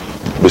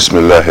بسم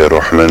الله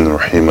الرحمن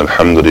الرحيم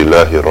الحمد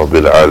لله رب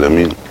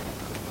العالمين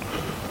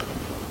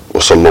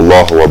وصلى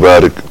الله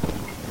وبارك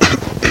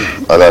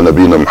على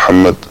نبينا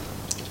محمد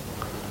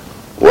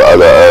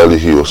وعلى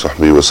آله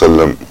وصحبه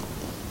وسلم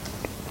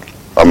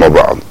أما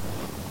بعد.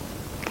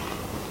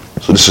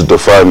 So this is the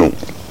final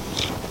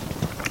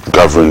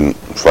gathering,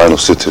 final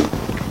sitting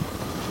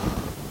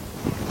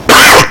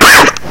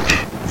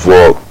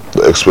for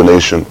the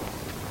explanation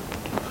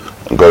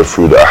and go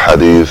through the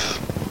ahadith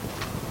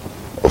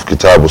of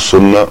Kitab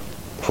al-Sunnah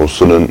from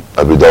Sunan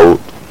Abi Dawud.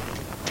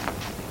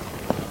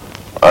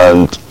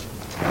 And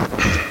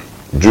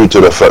due to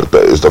the fact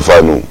that it's the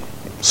final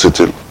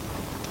sitting,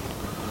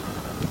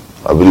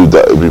 I believe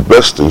that it would be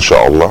best,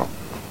 inshallah,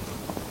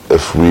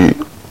 if we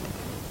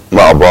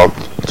ma'abad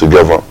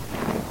together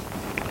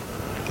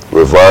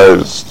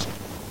revised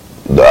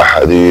the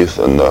ahadith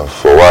and the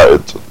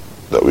fawaid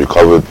that we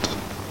covered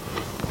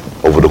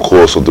over the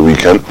course of the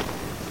weekend,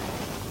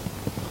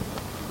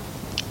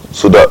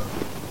 so that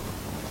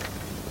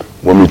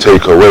when we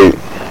take away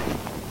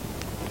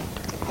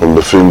from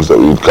the things that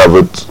we've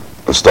covered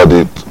and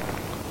studied,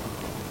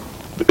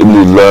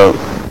 bi'idhnillah,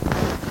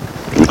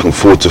 we can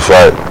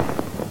fortify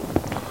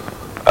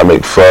and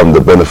make firm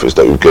the benefits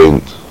that we've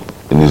gained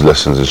in these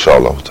lessons,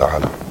 inshallah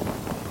ta'ala.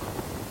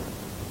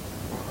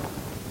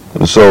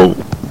 And so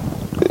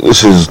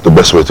this is the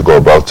best way to go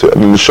about it.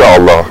 And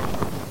inshallah,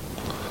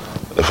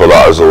 if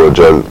Allah Azza wa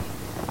Jal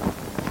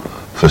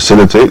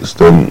facilitates,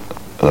 then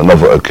on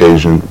another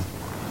occasion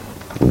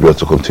we'll be able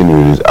to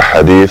continue these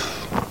ahadith,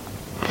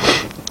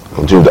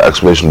 continue the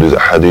explanation of these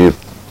ahadith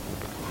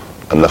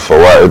and the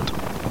fawaid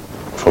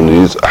from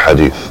these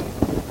ahadith.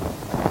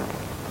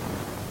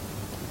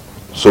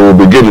 So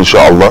we'll begin,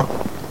 inshallah,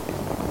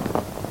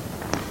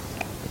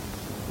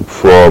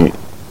 from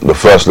the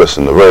first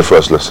lesson, the very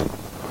first lesson,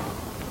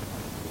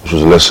 which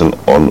was a lesson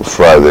on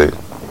Friday,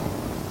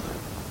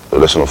 the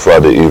lesson on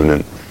Friday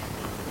evening,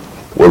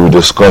 where we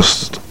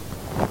discussed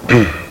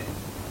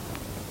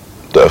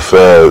the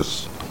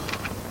affairs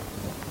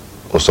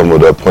or some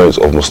of the points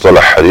of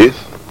Mustalah Hadith,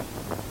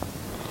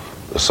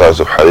 the science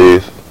of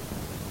Hadith,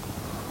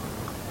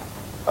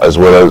 as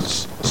well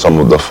as some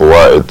of the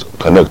fawaid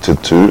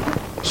connected to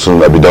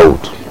Sunan Abi Dawud.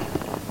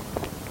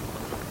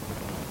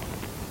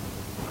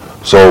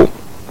 So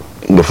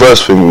the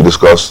first thing we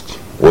discussed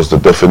was the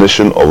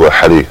definition of a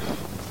hadith.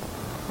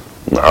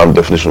 Na'am,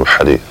 definition of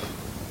hadith.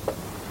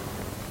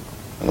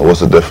 And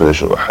what's the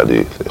definition of a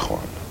hadith, ikhwan?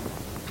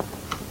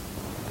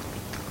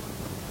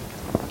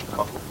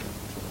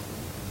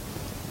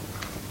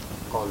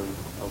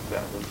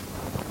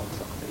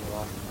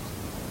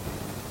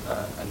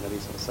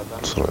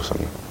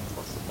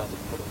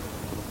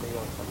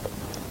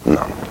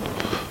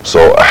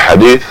 So a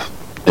hadith,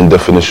 in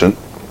definition,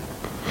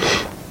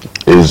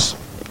 is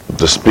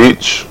the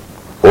speech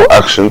or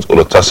actions or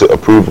the tacit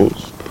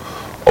approvals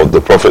of the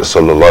Prophet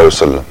sallallahu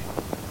alaihi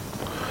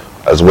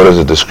wasallam, as well as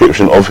a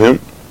description of him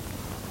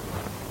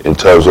in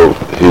terms of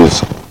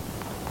his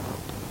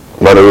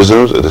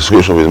mannerisms, a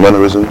description of his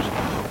mannerisms,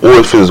 or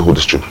a physical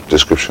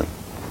description.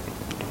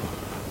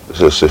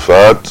 This is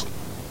sifat.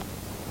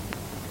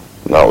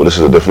 Now this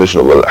is a definition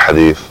of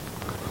al-hadith,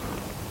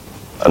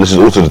 and this is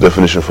also the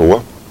definition for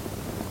what?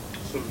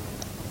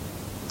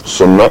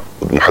 Sunnah,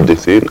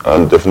 muhaddithin,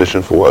 and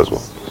definition for what as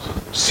well?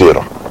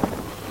 Seerah.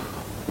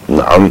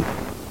 Na'am.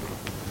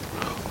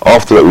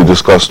 After that we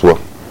discussed what?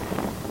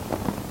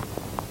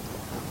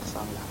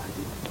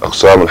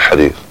 Aqsam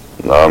al-hadith.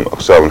 Na'am,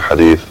 Aqsam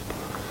al-hadith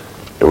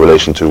in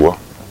relation to what?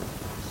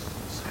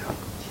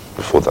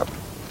 Before that.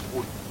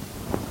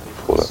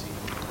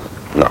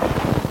 Na'am.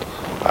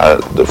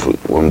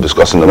 When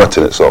discussing the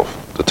matin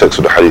itself, the text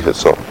of the hadith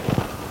itself.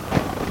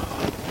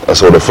 And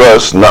so the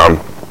first, na'am,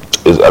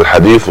 is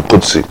al-hadith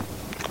al-Qudsi.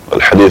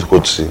 Al-hadith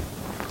Qudsi.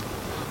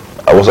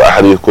 And what's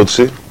al-hadith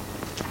Qudsi?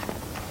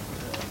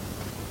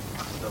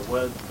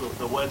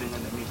 The wording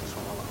and the meanings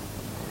from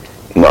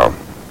Naam. Allah.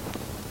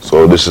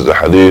 So this is a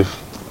hadith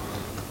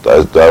that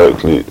has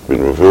directly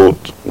been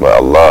revealed by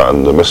Allah,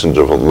 and the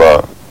Messenger of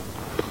Allah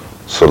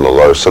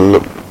sallallahu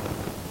alaihi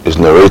wasallam is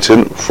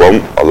narrating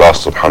from Allah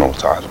subhanahu wa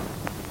ta'ala.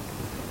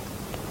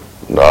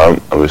 Naam.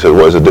 And we said,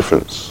 what is the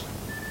difference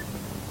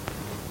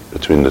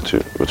between the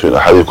two, between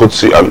al-hadith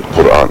Qudsi and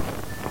Quran?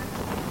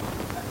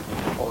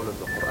 All of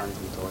the Quran is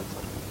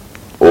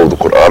mutawatir. All the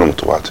Quran is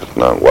mutawatir.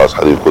 Now, whilst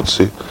hadith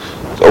Qudsi,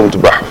 it's all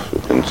mutabaḥ.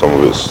 Some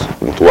of it's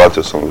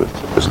mutawatir, some of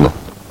it is not.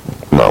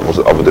 Now, what's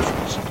the other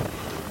difference?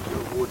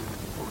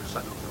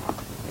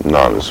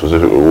 Now, the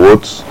specific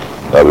rewards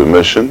that have been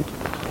mentioned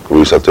for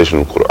recitation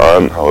of the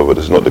Quran. However,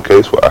 this is not the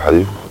case for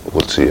ahadith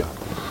Qudsiyah.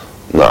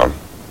 Now,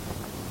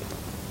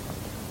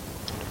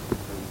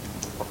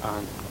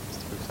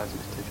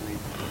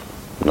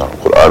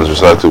 Quran is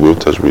recited with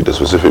tajweed, the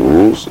specific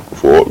rules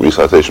for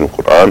recitation of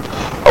Quran.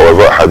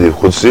 However, hadith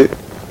Qudsi,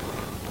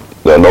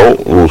 there are no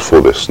rules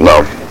for this.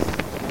 Now,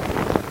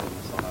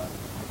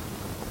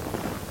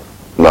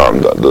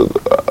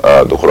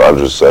 the Quran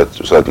is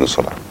recited in the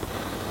Salah.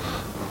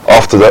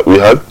 After that we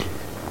had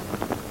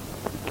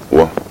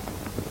what?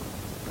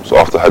 So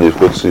after Hadith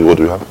Qudsi, what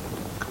do we have?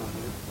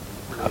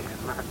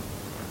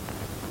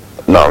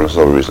 No, there's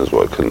another reason as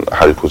well.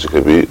 Hadith Qudsi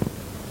can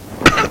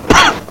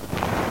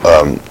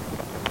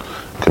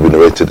be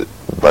narrated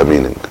by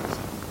meaning.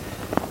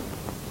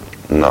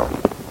 No.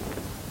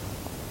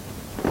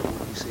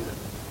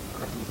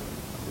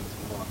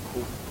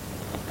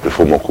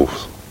 Before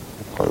Mawquf.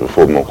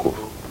 Before Mawquf.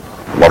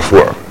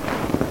 Marfu'.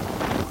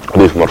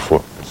 Hadith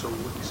Marfu'. So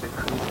would you say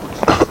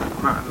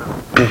Hadith معنى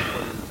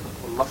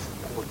واللفظ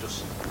or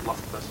just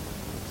لفظ بس؟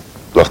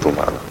 لفظ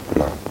ومعنى.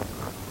 نعم.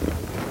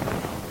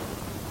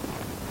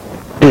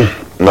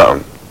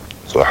 نعم.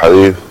 So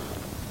Hadith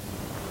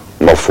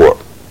Marfu'.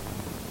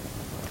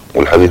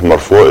 والحديث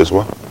مرفوع is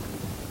what?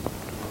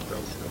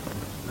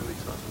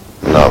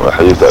 نعم, a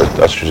hadith that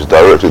attributes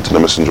directly to the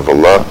Messenger of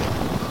Allah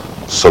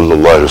صلى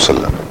الله عليه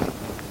وسلم.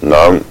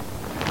 نعم.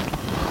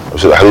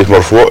 So the hadith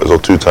مرفوع is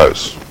of two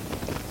types.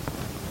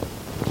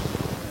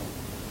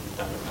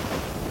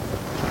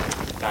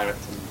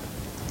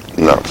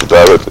 نعم,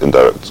 direct,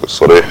 indirect.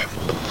 صريح,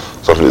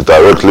 something is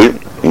directly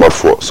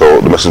مرفوع.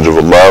 So the Messenger of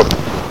Allah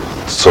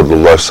صلى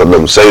الله عليه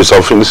وسلم says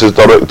something, this is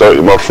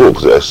directly مرفوع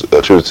because it's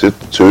attributed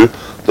to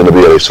the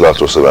Nabi alayhi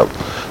salatu wasalam.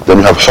 Then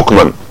we have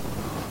hukman,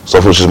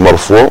 something which is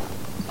marfu',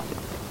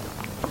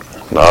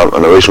 a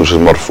narration which is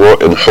marfu'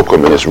 in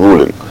hukm, in its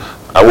ruling.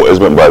 And what is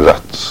meant by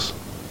that?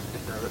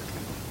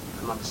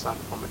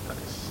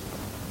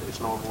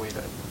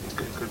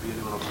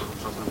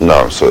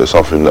 No, so it's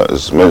something that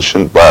is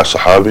mentioned by a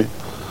Sahabi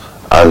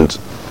and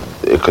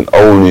it can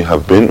only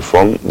have been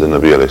from the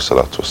Nabi alayhi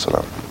salatu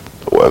wasalam,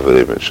 whatever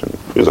they mention.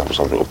 For example,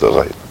 something of the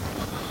ghaib.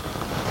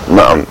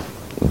 Na'am.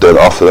 Then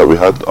after that we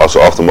had, also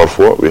after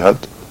Marfu' we had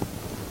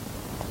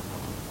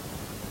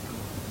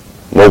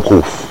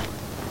Mawquf,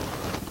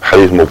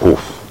 Hadith Mawquf.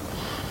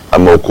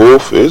 And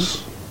Mawquf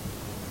is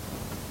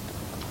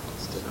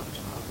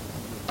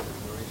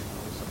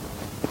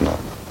no,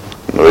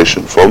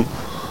 narration from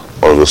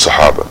one of the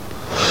Sahaba,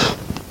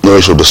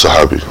 narration of the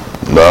Sahabi.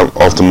 Now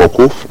after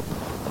Mawquf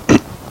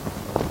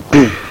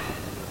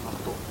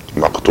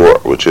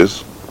Maqtu', which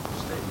is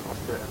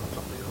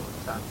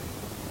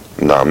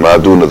ما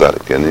دون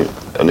ذلك, يعني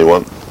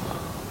anyone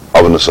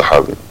other than the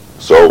Sahabi.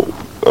 So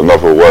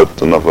another word,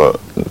 another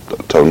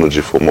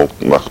terminology for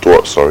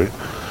maqtu',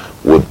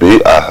 would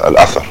be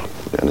al-athar,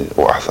 يعني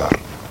or athar.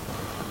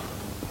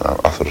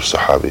 Athar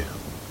al-Sahabi.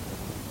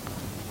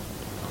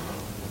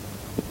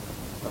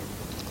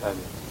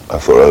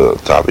 Athar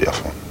al-Tabi,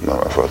 athar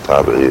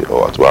al-Tabi'i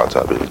or atba'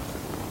 al-Tabi'i.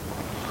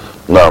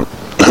 Now,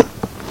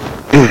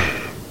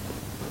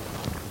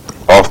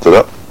 after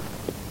that,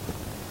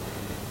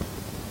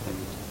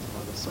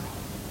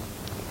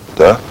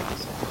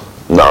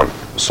 نعم.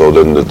 So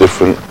then the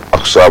different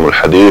أقسام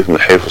الحديث من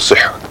حيث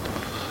الصحة.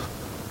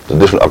 The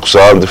different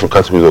أقسام, different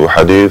categories of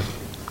hadith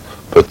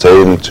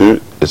pertain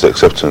to its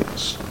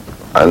acceptance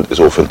and its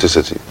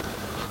authenticity.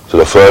 So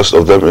the first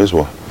of them is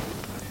what?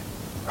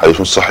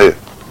 حديث صحيح.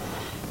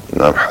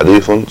 نعم,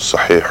 حديث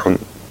صحيح.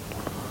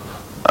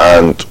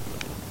 And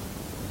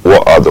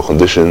what are the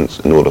conditions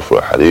in order for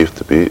a hadith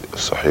to be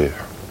sahih?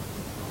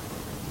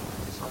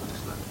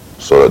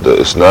 So that the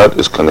isnad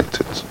is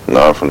connected.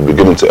 Now from the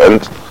beginning to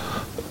end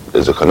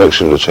is a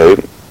connection of the chain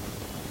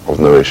of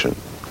narration.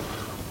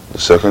 The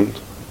second,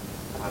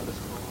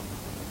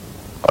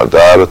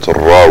 Adalat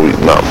al-Rawi.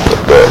 Now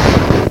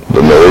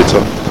the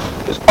narrator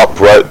is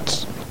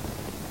upright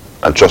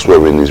and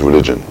trustworthy in his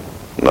religion.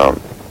 Now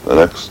the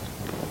next,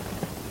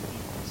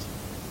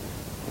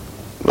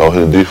 no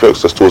hidden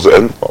defects, that's towards the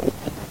end.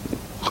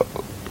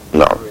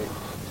 Now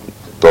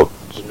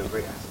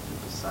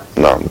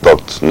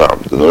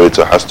the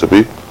narrator has to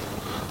be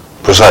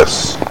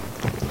precise.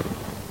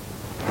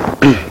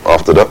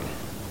 After that,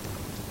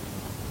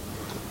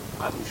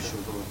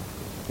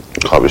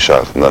 can't be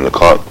shadh. No, they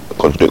can't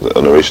contradict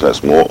a narration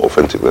that's more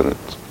authentic than it,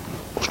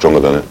 or stronger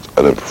than it.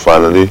 And then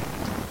finally,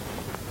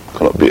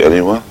 cannot be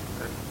anywhere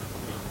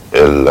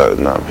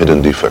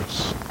hidden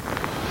defects.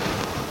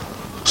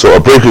 So a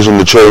breakage in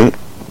the chain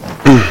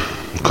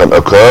can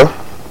occur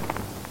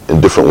in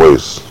different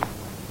ways.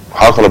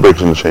 How can a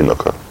breakage in the chain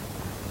occur?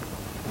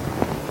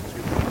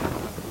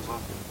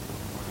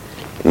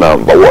 Now,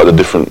 but what are the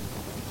different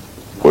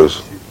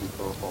ways?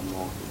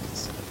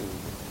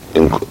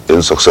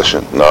 In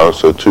succession. Now,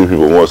 so two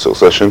people more in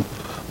succession,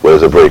 where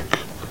there's a break,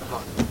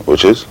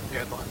 which is?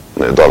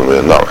 Now,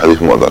 Hadith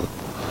Mu'adal.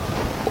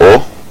 Or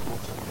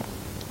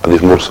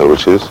Hadith Mursal,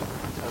 which is?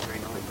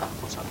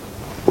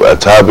 Where a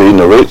Tabi'i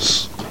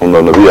narrates from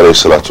the Nabi alayhi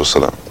salatu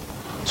wasalam.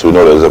 So we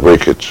know there's a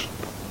breakage.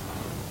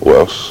 What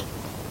else?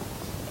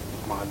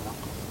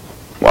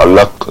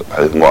 Mu'allaq,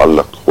 Hadith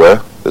Mu'allaq.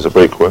 Where? There's a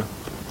break where?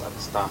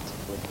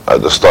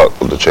 At the start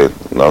of the chain.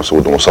 Now, so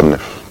with the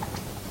Musannif.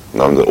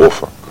 Now, the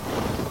author.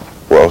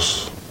 What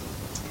else?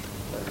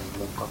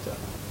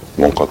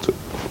 Munqati,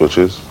 which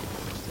is?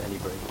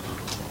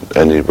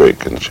 Any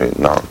break in the chain.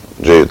 Now,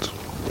 Jade.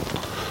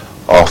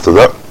 After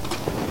that,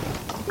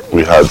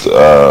 we had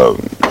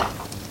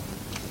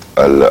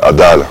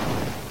Al-Adala.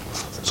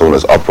 Someone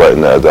that's upright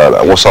in the Adala.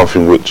 And what's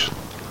something which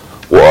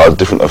what are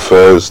different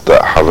affairs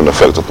that have an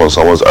effect upon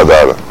someone's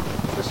adala?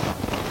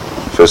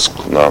 Fisq,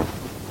 نعم.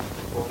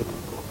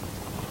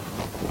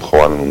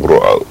 خوان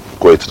مروءة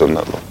greater than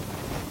that.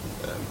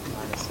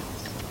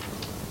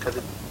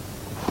 كذب.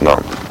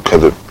 نعم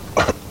كذب.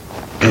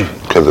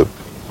 كذب.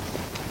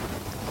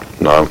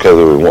 نعم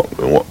كذب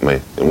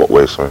in what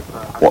way, sorry?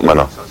 What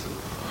manner?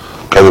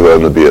 كذب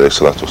النبي عليه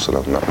الصلاة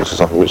والسلام. نعم, this is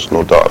something which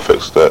no doubt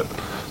affects them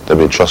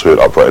being trustworthy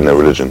and upright in their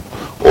religion.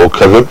 Or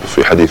كذب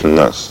في حديث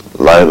الناس,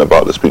 lying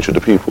about the speech of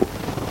the people.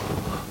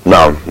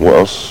 نعم, what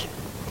else?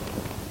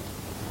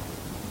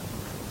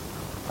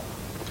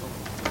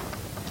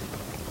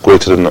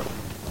 Greater than that.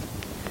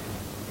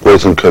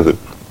 Greater than كذب.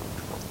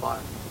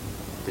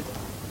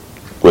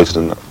 Greater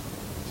than that.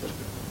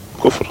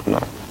 كفر,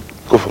 نعم.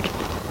 كفر.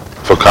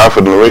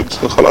 فكافر narrates,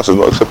 خلاص, is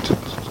not accepted.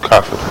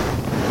 كافر.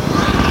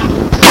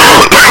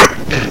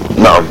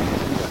 نعم.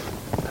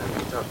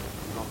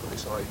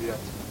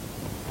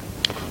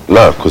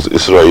 لا, because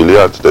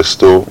Israeliyat, they're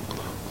still,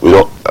 we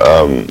don't,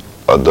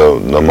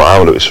 the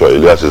ma'amul of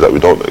Israeliyat is that we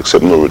don't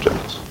accept nor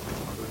reject.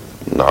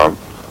 نعم.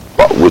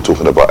 But we're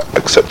talking about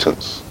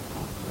acceptance.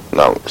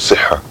 Now,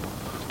 صحة.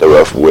 That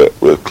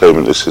we're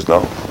claiming this is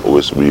now,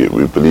 or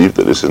we believe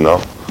that this is now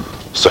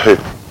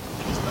صحيح.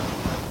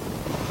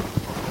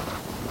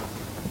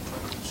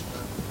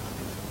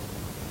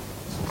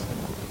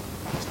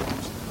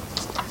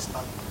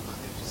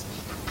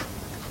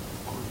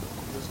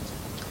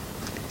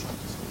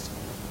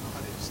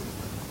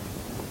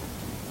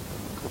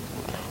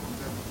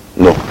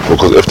 No,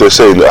 because if they're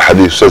saying that a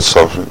hadith said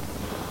something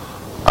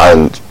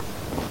and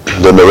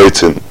they're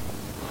narrating,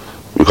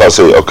 we can't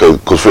say, okay,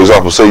 because for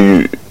example,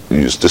 say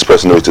this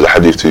person narrated a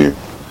hadith to you.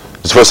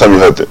 It's the first time you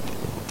heard it.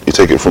 You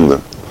take it from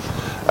them.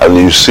 And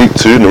you seek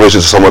to narrate it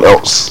to someone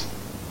else.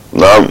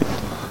 Now,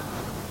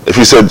 if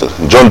he said,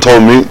 John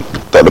told me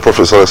that the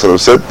Prophet ﷺ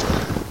said,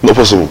 not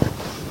possible.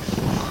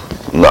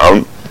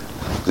 Now,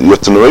 you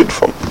have to narrate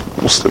from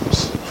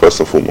Muslims, first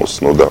and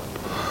foremost, no doubt.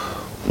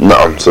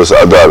 Naam, so it's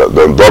adala.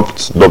 Then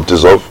dabt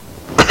is of,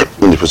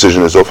 the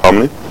precision is of how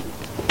many?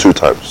 2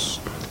 types,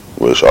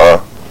 which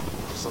are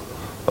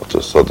dabt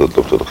al-sadr,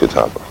 dabt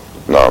al-kitaba.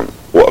 Naam,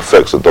 what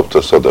affects the dabt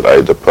al-sadr,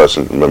 i.e. the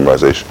person's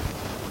memorization?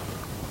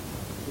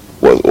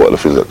 What are the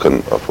things that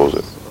can oppose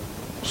it?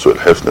 So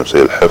al-hifd,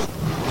 say al-hifd,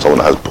 someone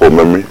that has poor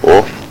memory,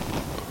 or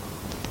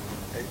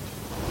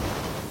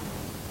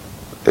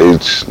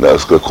age,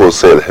 that's called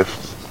say al-hifd.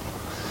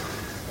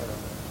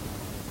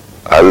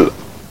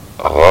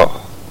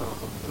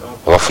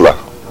 Ghafla.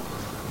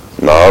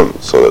 Now,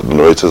 so the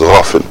narrator is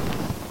ghafil.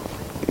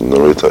 The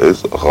narrator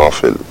is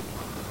ghafil.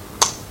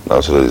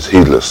 Now, so he's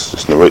heedless.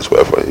 Just narrates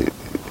whatever he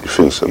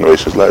thinks the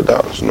narration is like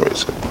that. Just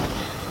narrates it.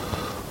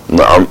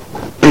 Now,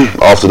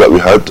 after that we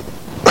had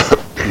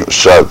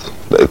shadh,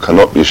 that it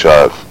cannot be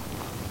shadh.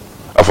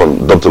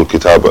 Afwan, dabt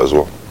al-kitaba as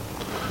well.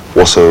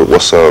 What's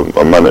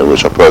a manner in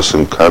which a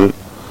person can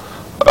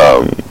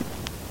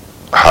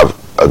have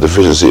a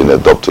deficiency in their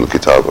dabt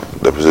al-kitaba,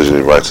 their precision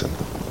in writing?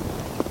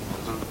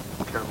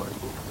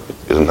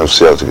 He doesn't have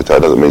siyat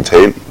al-kitab, doesn't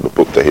maintain the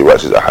book that he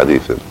writes his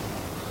ahadith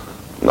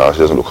in. Now, he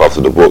doesn't look after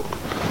the book.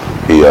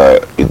 He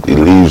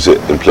leaves it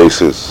in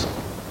places,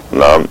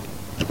 not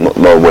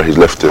knowing where he's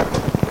left it.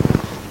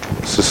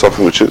 This is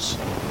something which is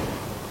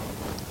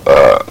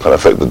can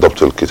affect the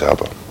dabt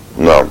al-kitaba.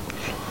 Now,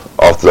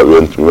 after that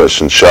we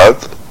mentioned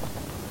shadh,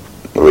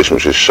 narration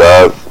which is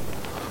shadh.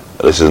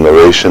 This is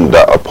narration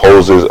that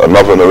opposes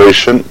another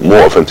narration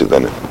more authentic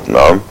than it.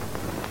 Now,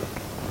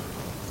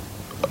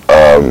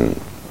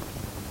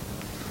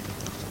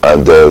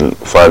 and then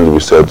finally we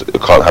said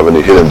it can't have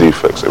any hidden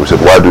defects. And we said,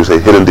 why do we say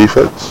hidden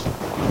defects?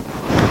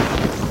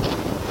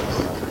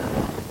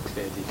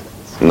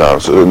 No,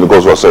 so it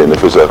goes without saying,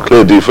 if it's a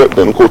clear defect,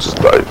 then of course it's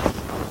da'if.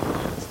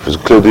 If it's a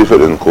clear defect,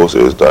 then of course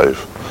it is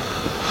da'if.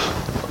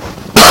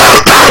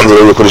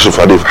 The condition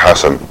for hadith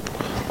hasan,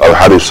 or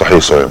hadith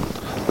sahih, sorry.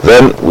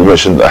 Then we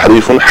mentioned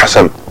hadithun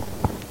hasan.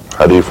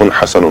 Hadithun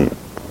hasanun.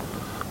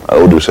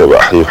 And what do we say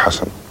about hadith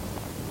hasan?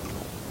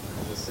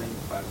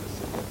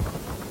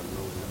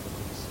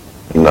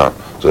 No,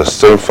 so the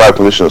same 5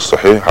 conditions is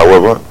sahih,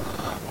 however,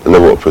 the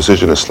level of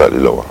precision is slightly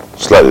lower.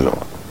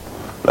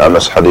 Now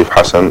that's hadith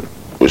hasan,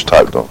 which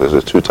type though?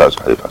 There's 2 types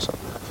of hadith hasan.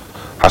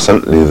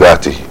 Hasan li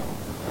dhatihi,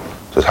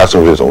 so it's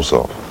hasan with his own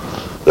self.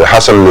 The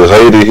hasan li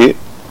ghayrihi,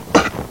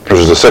 which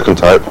is the second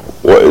type.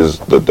 What is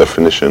the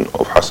definition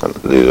of hasan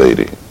li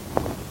ghayrihi?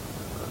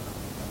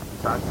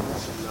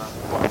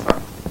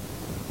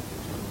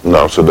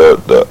 No, so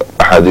the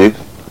hadith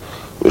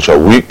which are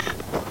weak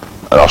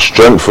and are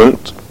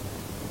strengthened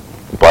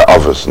by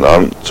others.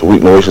 Now, so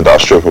weak narrations that are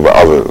strengthened by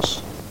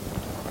others.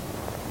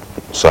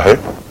 Sahih?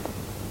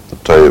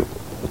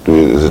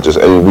 Is it just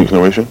any weak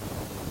narration?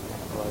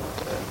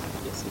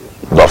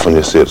 Da'fun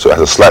yasir, so it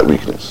has a slight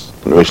weakness.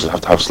 The narrations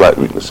have to have slight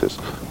weaknesses.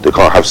 They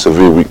can't have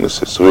severe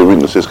weaknesses. Severe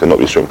weaknesses cannot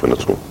be strengthened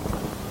at all.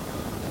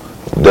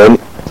 Then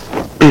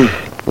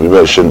we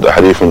mentioned the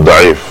hadithun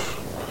da'if.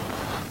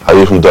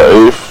 Hadithun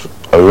da'if,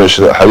 I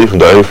mentioned that hadithun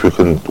da'if,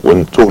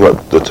 when talking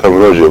about the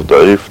terminology of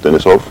da'if, then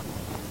it's of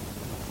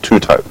 2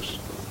 types.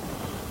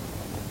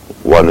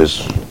 One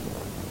is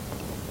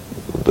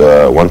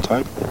the one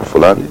type,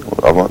 Fulani,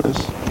 the other one is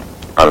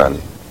Alani.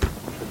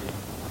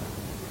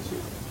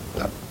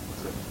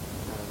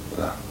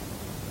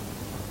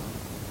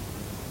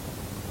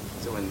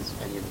 So when there's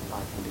any of the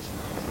 5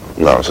 conditions.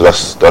 No, so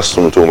that's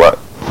when we're talking about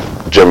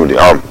generally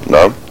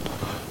no.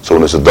 So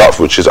when it's a da'f,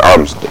 which is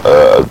when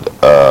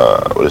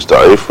it's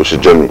da'if, which is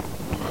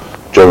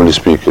generally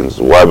speaking.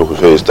 So why?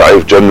 Because it's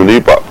da'if generally,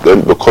 but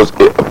then because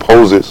it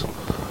opposes,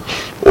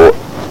 or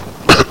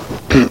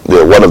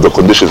one of the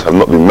conditions have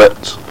not been met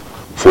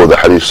for the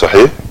hadith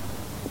sahih,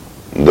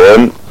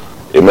 then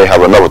it may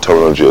have another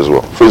terminology as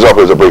well. For example,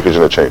 there's a breakage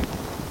in the chain.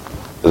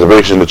 There's a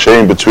breakage in the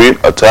chain between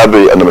a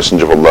tabi and the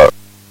Messenger of Allah.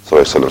 So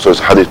it's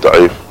hadith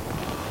da'if.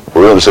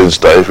 We don't say it's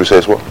da'if, we say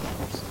it's what?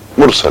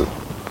 Mursal.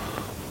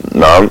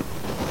 Naam.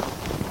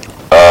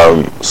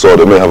 So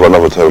they may have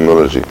another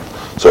terminology.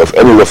 So if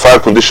any of the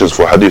 5 conditions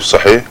for hadith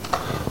sahih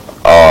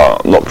are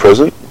not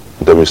present,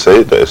 then we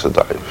say that it's a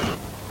da'if.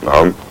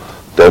 Naam.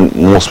 Then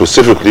more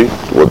specifically,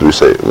 what do we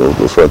say? We're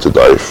referring to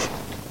da'if.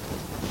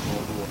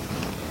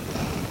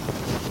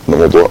 The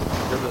mawdu'.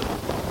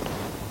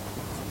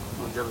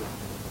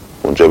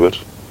 Munjabir.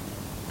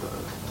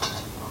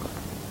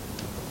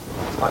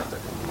 Like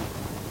that can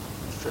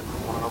be strict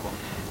from one another.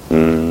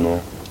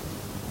 No.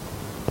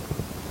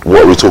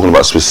 What are we talking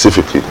about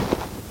specifically?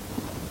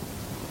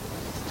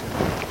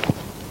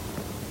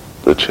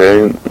 The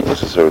chain,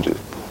 necessarily.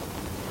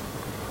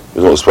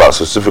 We're talking about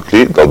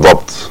specifically the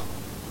dabt,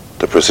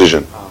 the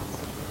precision.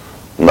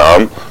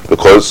 Naam,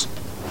 because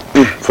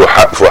for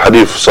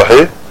hadith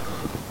sahih,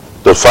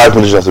 the 5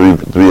 conditions have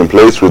to be in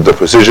place with the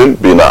precision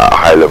being at a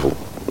high level.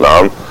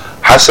 Naam.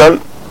 Hasan,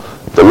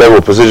 the level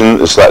of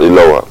precision is slightly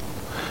lower.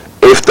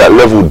 If that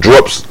level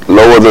drops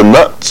lower than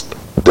that,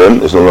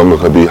 then it's no longer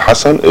going to be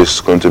Hasan,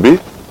 it's going to be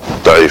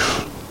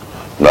Da'if.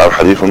 Naam,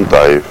 hadithun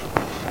Da'if.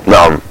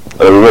 Naam,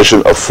 and we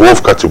mentioned a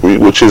 4th category,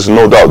 which is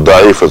no doubt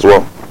Da'if as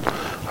well.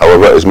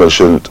 However, it's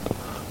mentioned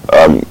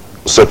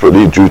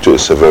separately due to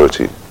its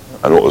severity.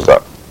 And what was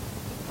that?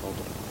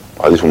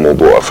 Hadithun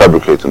mawdu', a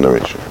fabricated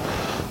narration.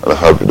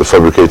 And the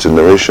fabricated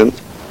narration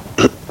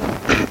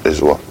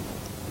is what?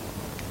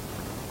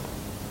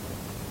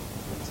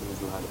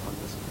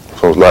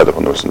 Someone's lied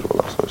upon the Messenger of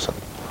Allah.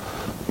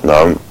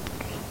 Naam,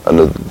 and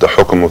the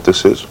hukm of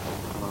this is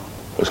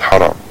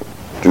haram.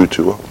 Due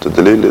to what? The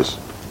dalil is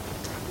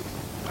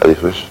hadith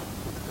fish.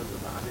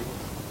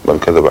 من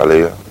كذب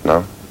علي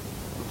نعم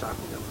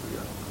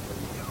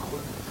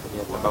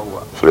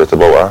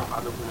فليتبوأ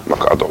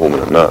مقعده من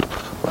النار.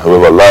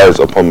 Whoever lies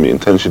upon me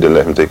intentionally, then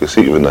let him take a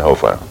seat within the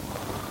hellfire.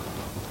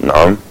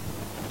 Naam.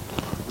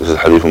 This is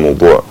hadith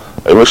mawdu'.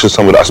 I mentioned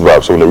some of the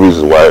asbab, some of the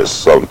reasons why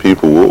some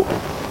people will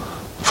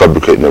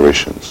fabricate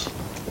narrations.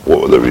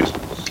 What were the reasons?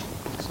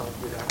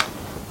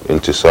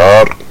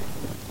 Intisar,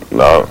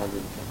 naam,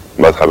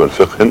 madhab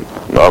al-fiqh,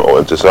 naam,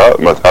 or intisar,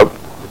 madhab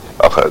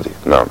aqadi,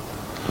 naam.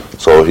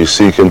 So he's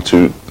seeking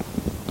to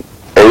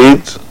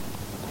aid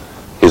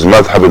his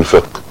madhab in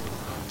fiqh.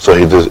 So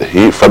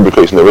he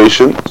fabricates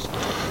narrations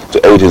to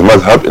aid his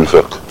madhab in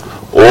fiqh.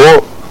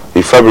 Or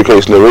he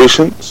fabricates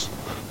narrations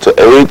to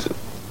aid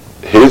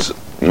his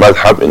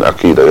madhab in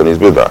aqidah and his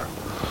bid'ah.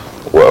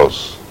 What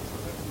else?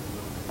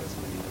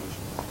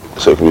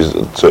 So it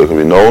can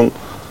be known,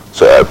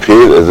 so it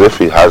appears as if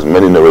he has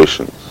many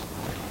narrations.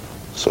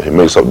 So he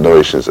makes up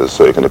narrations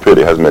so it can appear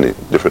he has many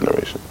different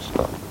narrations.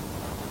 No.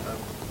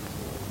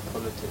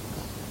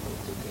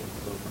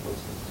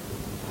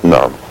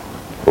 No.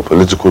 For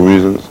political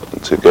reasons,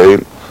 to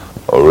gain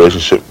a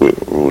relationship with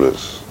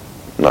rulers.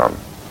 No.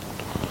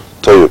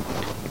 Tayyib.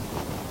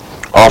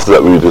 After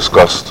that we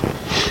discussed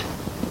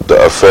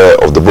the affair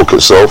of the book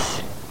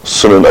itself,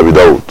 Sunan Abi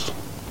Dawud.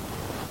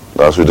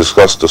 Now as we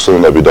discussed the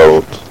Sunan Abi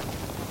Dawud,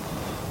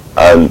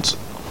 and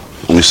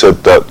we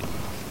said that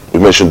we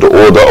mentioned the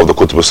order of the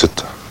Kutub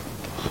al-Sittah.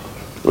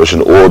 We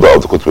mentioned the order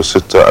of the Kutub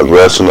al-Sittah and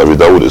where Sunan Abi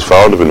Dawud is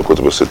found within the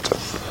Kutub al-Sittah.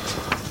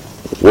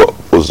 What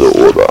was the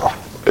order?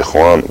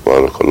 Ikhwan,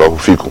 barakallahu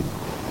fikum.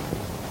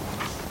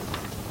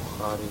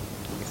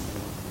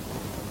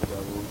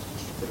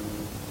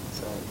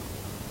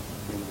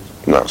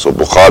 Now, so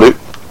Bukhari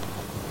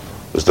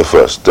is the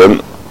first.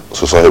 Then,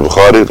 so Sahih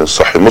Bukhari, then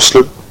Sahih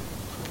Muslim,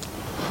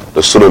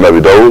 the Sunan Abi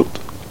Dawud,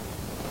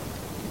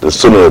 the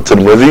Sunan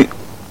al-Tirmidhi,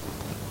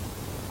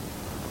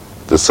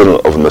 the Sunan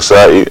of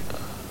Nasa'i,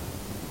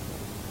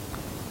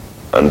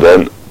 and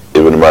then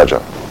Ibn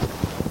Majah.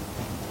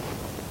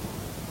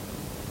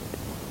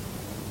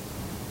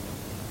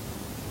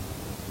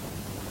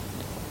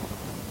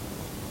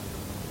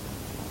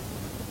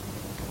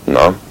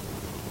 نعم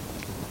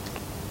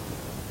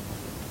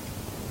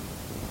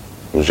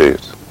جيد.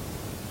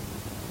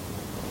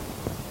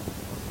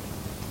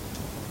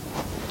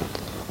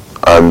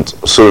 And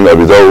Sunan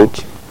Abi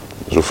Dawud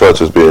is referred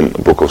to as being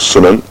a book of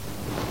Sunan.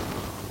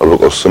 A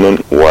book of Sunan,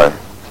 why?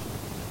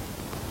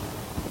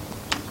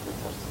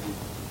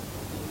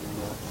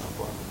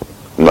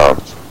 Now,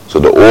 so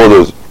the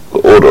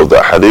order of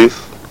the hadith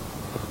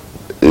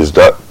is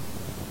that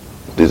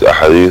these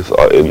ahadith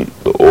are in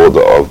the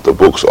order of the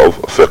books of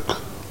fiqh.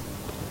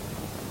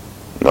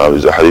 Now,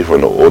 these are hadith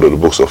in all of the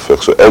books of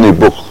fiqh. So any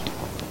book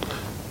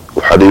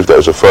of hadith that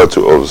is referred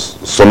to as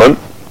sunan,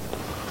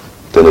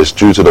 then it's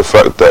due to the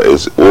fact that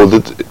it's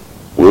ordered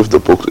with the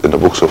books in the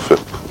books of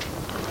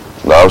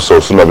fiqh. Now, so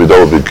Sunan Abi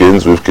Dawud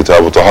begins with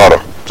Kitab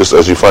al-Tahara, just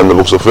as you find the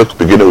books of fiqh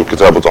beginning with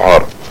Kitab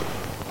al-Tahara.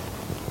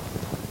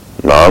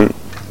 Now,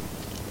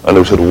 and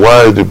we said,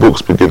 why do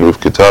books begin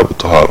with Kitab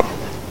al-Tahara?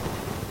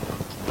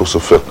 Books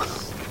of fiqh.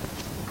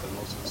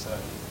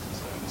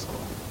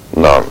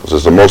 Now, this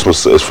is the most,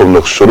 it's from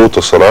the shurut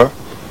al-salah,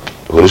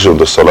 the condition of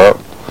the salah,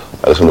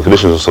 and it's from the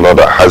conditions of the salah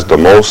that has the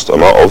most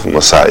amount of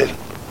masail.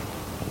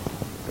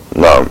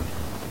 Now,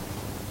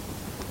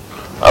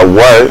 and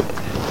why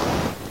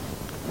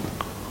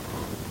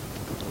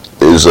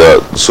is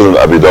Sunan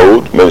Abi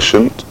Dawud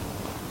mentioned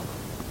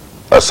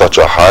at such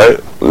a high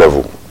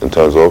level in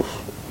terms of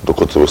the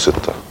Kutub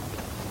al-Sittah,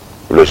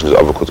 in relation to the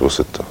other Kutub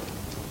al-Sittah?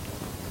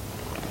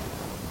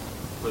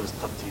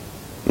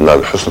 Now,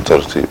 the Husn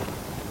al-Tartib,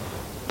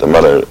 the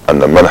manner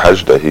and the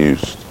manhaj that he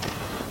used.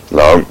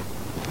 Now,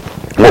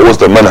 what was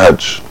the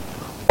manhaj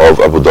of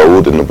Abu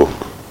Dawud in the book?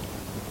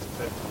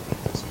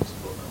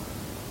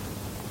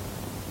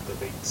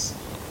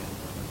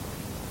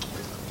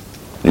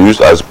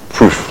 Used as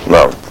proof.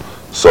 Now,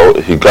 so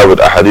he gathered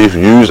a hadith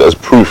used as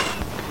proof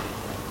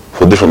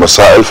for different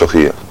masail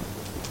fiqhiyah.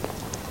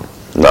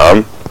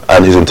 Naam,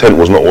 and his intent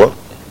was not what?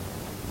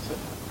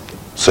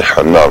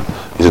 Sihha. Naam,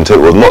 his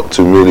intent was not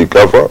to merely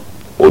gather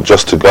or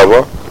just to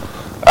gather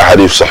a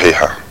hadith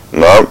sahiha.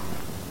 Naam,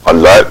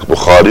 unlike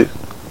Bukhari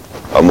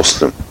and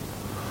Muslim.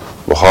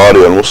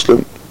 Bukhari and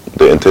Muslim,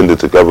 they intended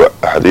to gather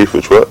a hadith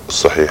which were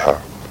sahiha.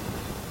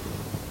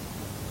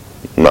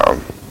 Naam.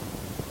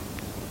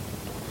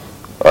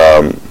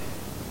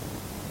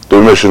 We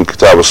mentioned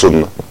Kitab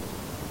al-Sunnah,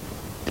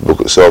 the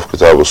book itself,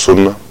 Kitab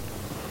al-Sunnah,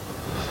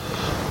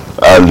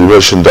 and we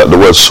mentioned that the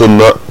word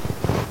Sunnah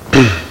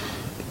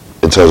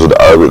in terms of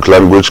the Arabic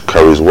language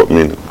carries what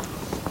meaning?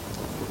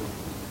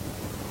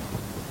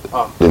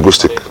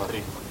 Linguistic.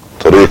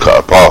 Tariqa,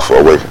 a path,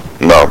 a way.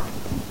 Now,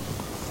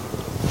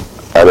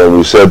 and then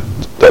we said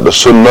that the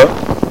Sunnah,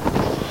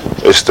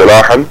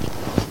 istilahan,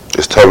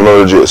 its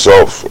terminology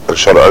itself, and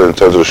Shari'ah in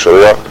terms of the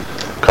Sharia,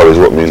 carries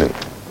what meaning?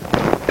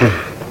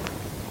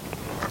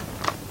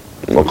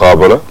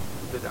 Muqabala?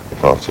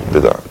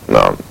 Bid'ah.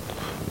 Now,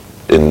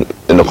 in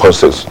the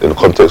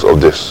context of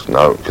this,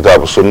 now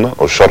Kitab al-Sunnah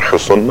or Sharh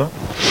al-Sunnah,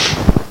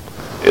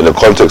 in the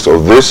context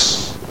of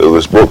this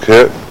book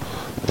here,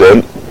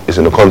 then it's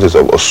in the context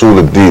of Usul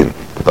al-Deen,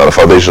 the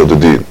foundation of the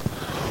Deen.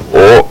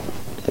 Or,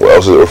 what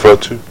else is it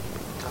referred to?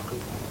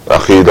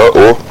 Aqidah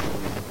or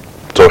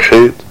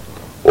Tawheed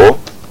or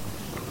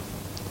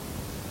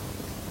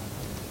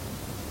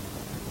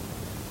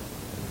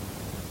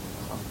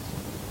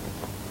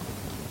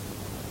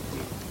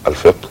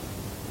الفقه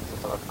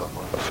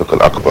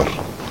الأكبر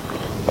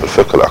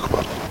الفقه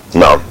الأكبر.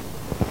 نعم.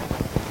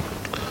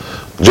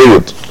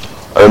 جيد.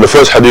 And the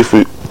first hadith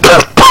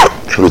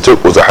we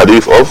took was a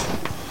hadith of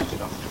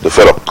the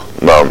firaq.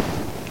 نعم.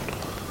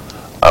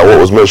 And what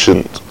was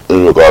mentioned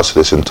in regards to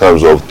this in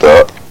terms of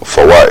the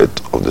fawaid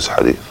of this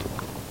hadith?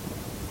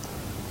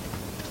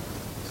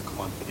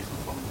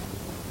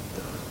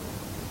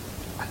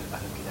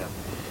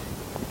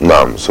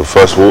 نعم. So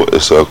first of all,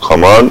 it's a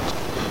command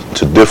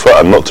to differ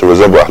and not to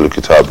resemble Ahlul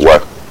Kitab. Why?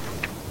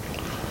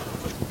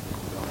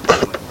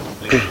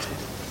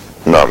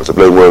 No, it's a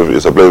blameworthy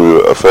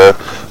affair,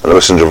 and the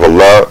Messenger of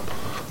Allah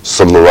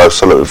sallallahu alaihi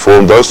wasallam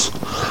informed us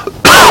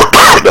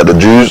that the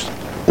Jews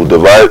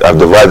have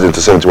divided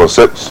into 71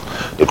 sects,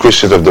 the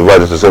Christians have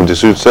divided into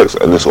 72 sects,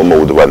 and this Ummah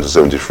will divide into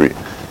 73.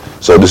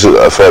 So this is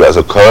an affair that has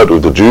occurred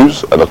with the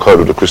Jews and occurred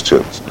with the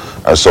Christians,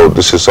 and so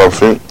this is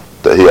something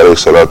that he alayhi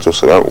salatu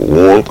wasalam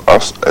warned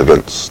us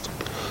against.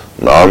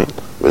 Naam,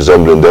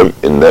 resembling them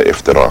in their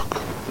iftiraq.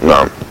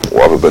 Naam,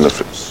 what other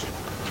benefits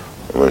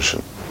I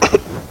mentioned?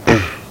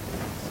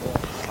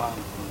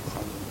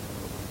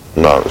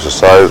 Naam, it's a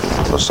sign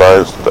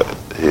that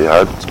he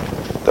had,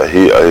 that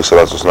he alayhi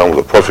salatu wasalam was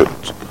a prophet.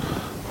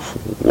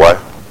 Why?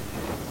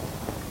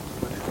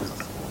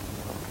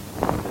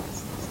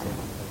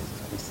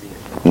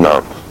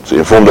 Naam, so he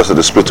informed us that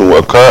the splitting will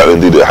occur, and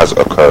indeed it has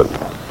occurred.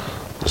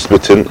 The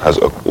splitting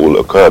will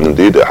occur, and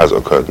indeed it has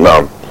occurred.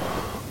 Naam,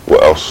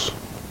 what else?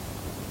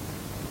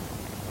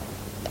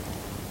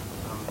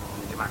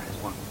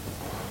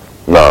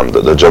 Naam,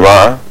 that the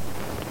Jama'ah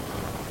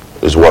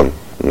is one.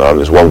 Naam,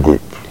 is one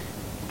group.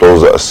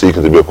 Those that are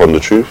seeking to be upon the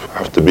truth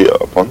have to be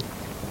upon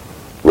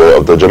way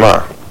of the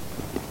Jama'ah.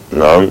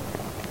 Naam,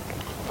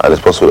 and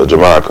it's possible that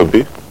Jama'ah could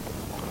be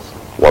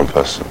one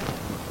person.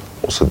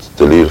 What's the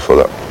dalil for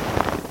that?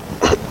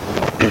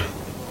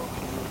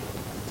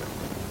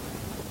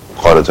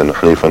 قالت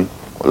حنيفا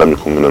ولم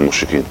يكن من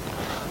المشركين.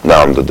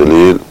 Naam, the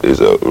dalil is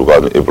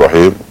regarding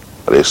Ibrahim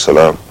alayhi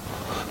salam,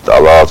 that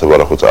Allah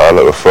tabarak wa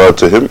ta'ala referred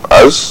to him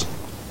as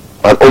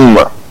an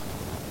ummah.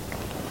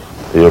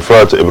 He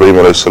referred to Ibrahim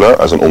alayhi salam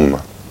as an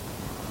ummah.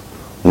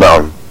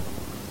 Naam.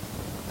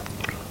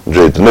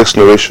 The next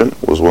narration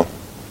was what?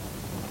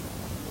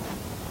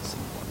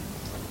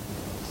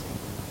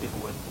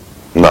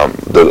 Naam.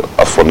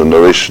 from the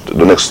narration,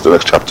 the next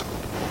chapter.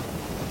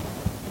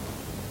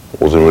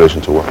 Was in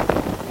relation to what?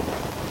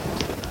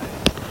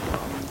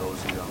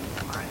 Those young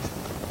minds.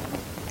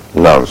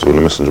 Now, so when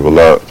the Messenger of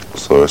Allah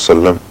sallallahu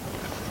alaihi wasallam,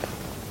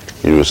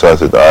 he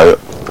recited the ayah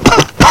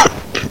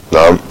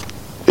now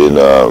in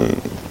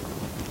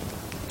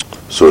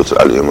Surah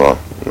Al-Imran.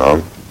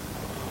 Now,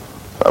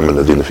 فأما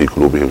الذين في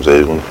قلوبهم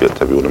زيغ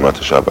فيتبعون ما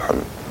تشابه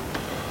منه.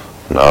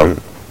 Now,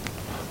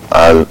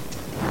 and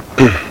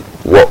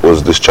what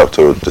was this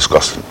chapter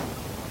discussing?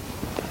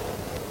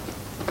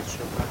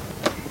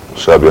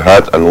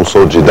 Shabihat and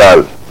also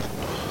Jidal.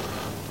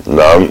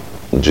 Now,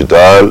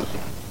 Jidal,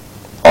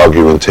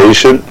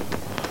 argumentation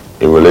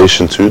in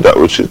relation to that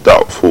which is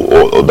doubtful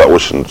or that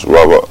which is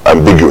rather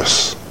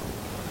ambiguous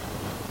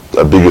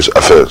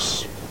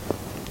affairs.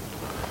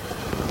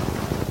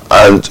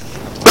 And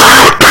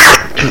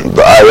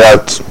the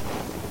ayat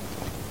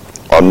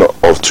are not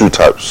of two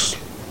types.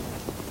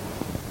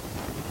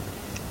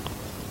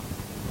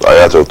 The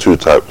ayat are of two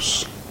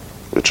types,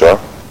 which are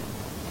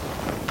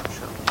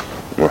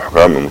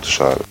muhkam and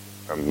mutashabih.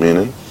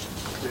 Meaning,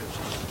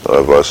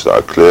 the verses that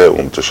are clear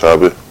and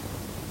mutashabih,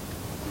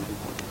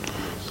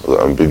 the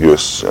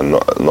ambiguous and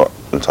not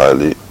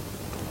entirely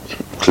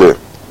clear.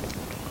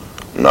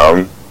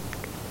 Naam.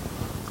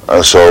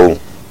 And so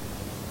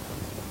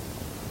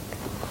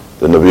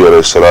the Nabi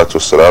alayhi salatu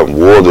wasalam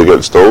warned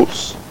against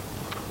those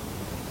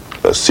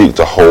that seek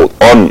to hold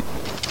on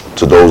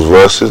to those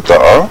verses that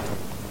are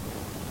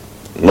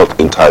not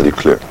entirely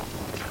clear.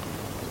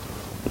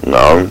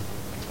 Naam.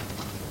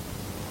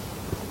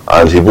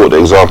 And he brought the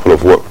example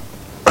of what?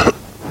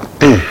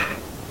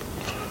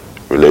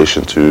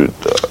 Relation to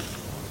the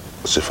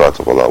Sifat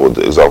of Allah. What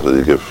the example did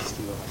he give?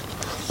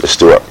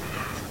 Istiwa.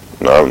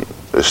 Naam.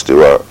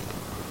 Istiwa.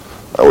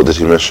 And what did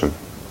he mention?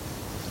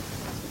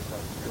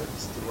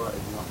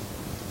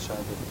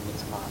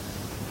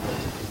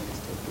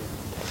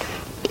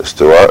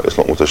 Istiwa is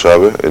not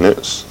mutashabih in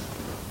its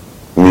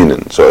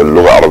meaning. So in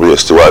Lugha Arabiya,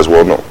 istiwa is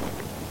well known.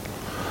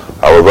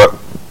 However,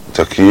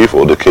 takyif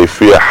or the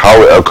kayfiyah,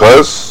 how it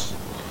occurs,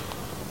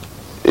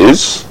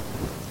 is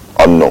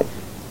unknown.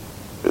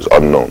 Is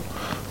unknown.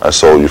 And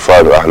so you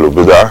find Ahlul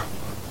Bid'ah,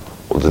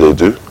 what do they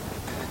do? They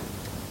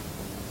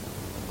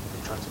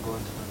try to go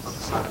into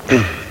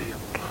the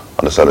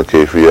Understand the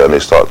kayfiyah, and they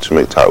start to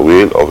make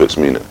ta'wil of its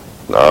meaning.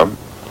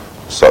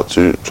 Start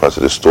to try to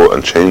distort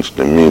and change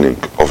the meaning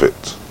of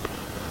it.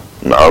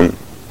 Naam.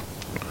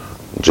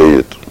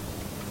 Jayyid.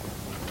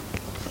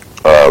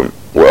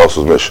 What else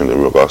was mentioned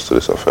in regards to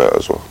this affair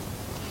as well?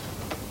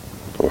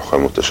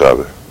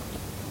 Mutashabih.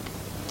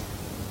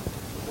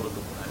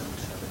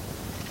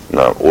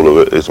 Now, all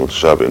of it is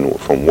mutashabih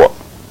from what?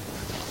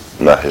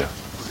 Nahya.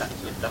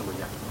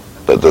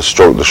 The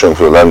strength of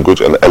the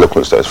language and the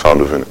eloquence that is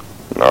found within it.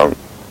 Now,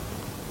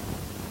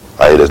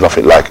 there's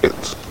nothing like it.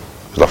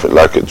 There's nothing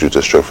like it due to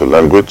the strength of the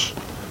language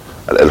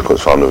and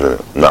eloquence found within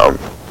it. Now,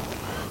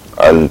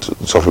 and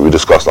something we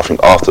discussed, I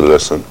think, after the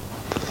lesson,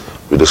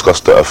 we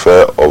discussed the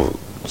affair of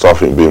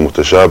something being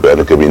mutashabih,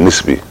 and it can be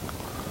nisbi,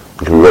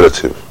 it can be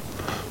relative.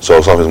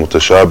 So something is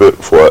mutashabih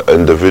for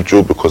an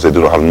individual because they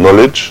do not have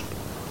knowledge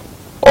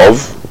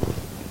of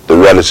the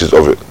realities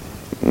of it.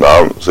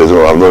 Now, so they do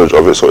not have knowledge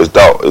of it, so it's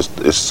doubt,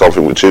 it's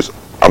something which is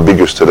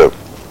ambiguous to them.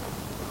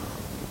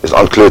 It's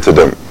unclear to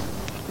them.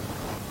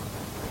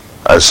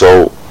 And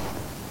so,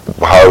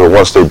 however,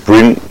 once they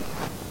bring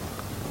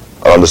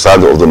an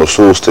understanding of the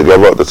nusus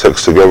together, the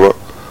text together,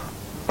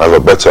 have a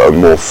better and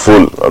more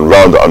full and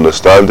rounded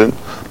understanding,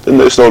 then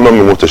it's no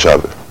longer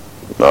mutashabih.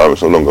 No,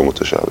 it's no longer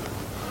mutashabih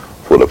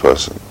for the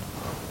person.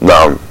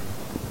 Now,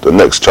 the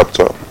next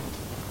chapter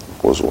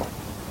was what?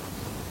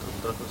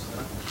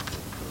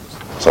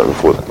 Something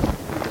before that.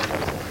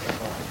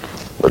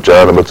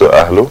 وَجَانَبَةُ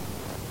أَهْلُ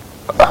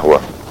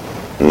أَهْوَى.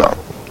 نعم.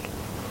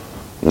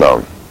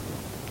 نعم.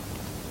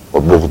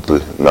 وَبُغْضِ.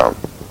 نعم.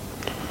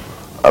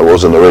 It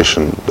was a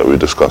narration that we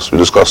discussed. We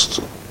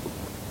discussed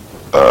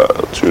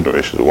two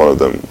narrations. One of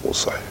them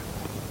was Sahih.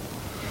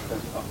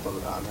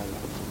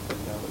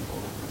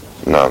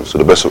 Naam. So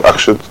the best of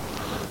actions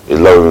is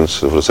loving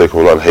for the sake of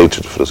Allah and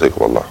hatred for the sake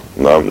of Allah.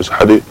 Naam. This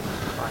hadith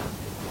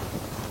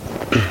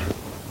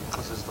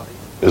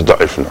is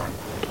da'if now.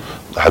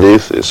 The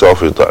hadith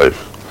itself is da'if.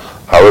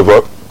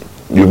 However,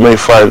 you may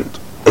find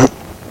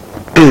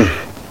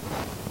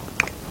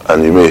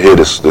and you may hear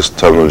this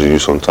terminology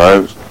used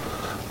sometimes,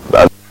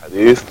 that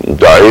الحديث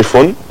ضعيف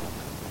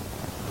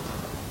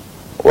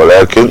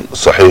ولكن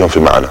صحيح في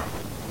معنى.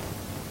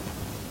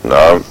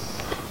 نعم.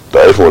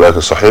 ضعيف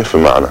ولكن صحيح في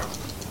معنى.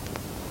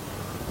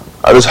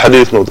 And this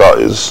hadith no doubt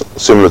is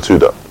similar to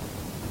that.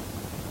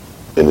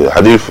 In the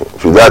hadith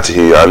في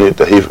ذاته يعني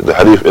the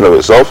hadith in of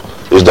itself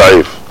is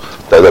ضعيف.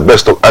 That the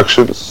best of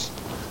actions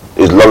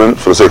is loving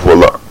for the sake of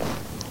Allah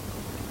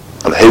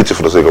and hating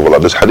for the sake of Allah.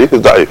 This hadith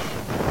is ضعيف.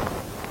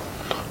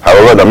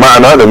 However, the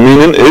ma'na, the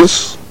meaning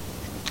is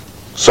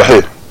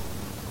sahih.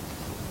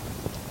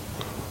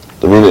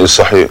 The meaning is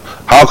sahih.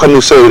 How can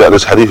you say that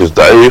this hadith is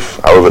da'if,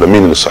 however the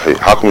meaning is sahih?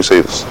 How can we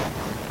say this?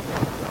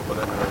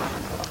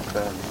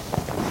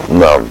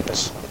 No.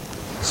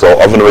 So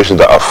other narrations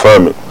that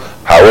affirm it.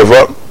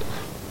 However,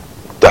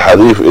 the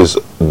hadith is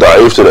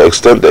da'if to the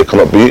extent that it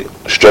cannot be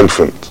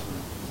strengthened.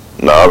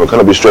 Now, it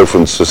cannot be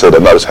strengthened to say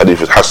that this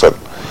hadith is hasan.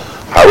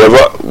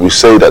 However, we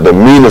say that the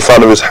meaning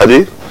found of this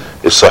hadith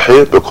is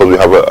sahih because we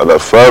have an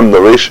affirmed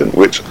narration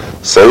which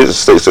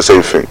states the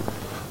same thing.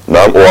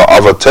 Now, or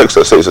other texts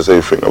that states the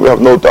same thing. And we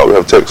have no doubt, we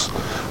have texts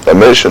that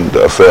mention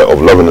the affair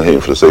of loving and hating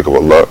for the sake of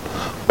Allah,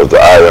 of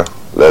the ayah,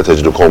 لا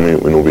تجد قوم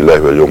يؤمنون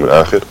بالله واليوم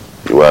الآخر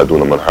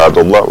يوادون من حاد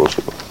الله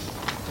ورسوله.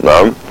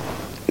 Now,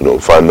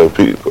 find a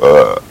people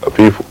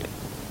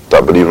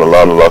that believe in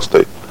Allah on the last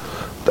day,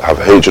 that have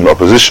hatred and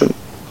opposition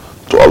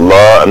to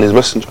Allah and His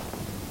Messenger.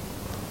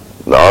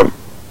 Now,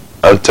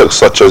 and texts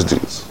such as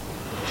these.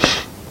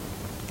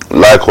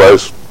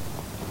 Likewise,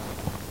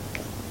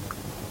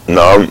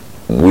 now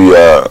we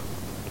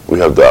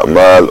have the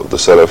a'mal of the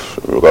Salaf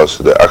in regards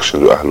to their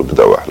actions with Ahlul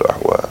Bidah wa Ahlul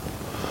Ahwa.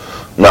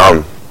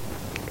 Now,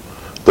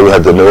 then we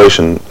had the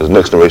narration, the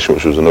next narration,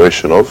 which was the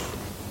narration of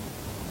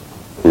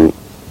who?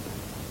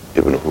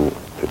 Ibn who?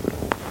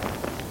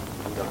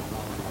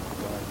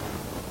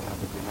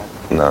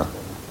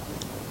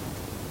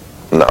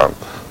 Naam.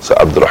 So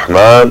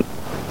Abdurrahman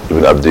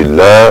ibn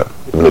Abdullah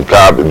ibn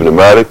Ka'b ibn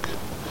Malik,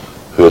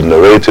 who had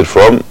narrated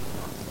from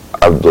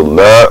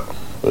Abdullah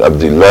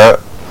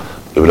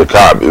ibn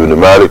Ka'b ibn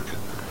Malik,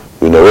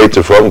 who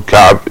narrated from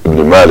Ka'b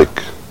ibn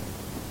Malik.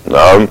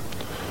 Naam.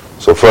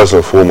 So first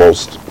and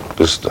foremost,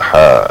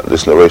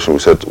 this narration, we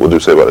said, what do we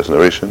say about this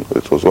narration?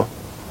 It was what?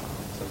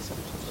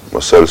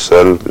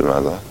 مسلسل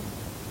بماذا؟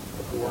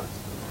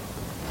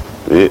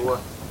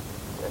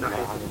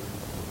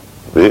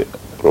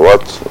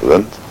 برواة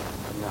then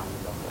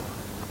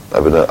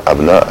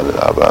أبناء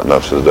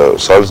الآباء. So the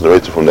sons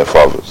narrated from their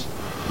fathers.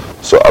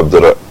 So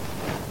Abdurrahman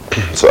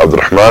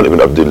ibn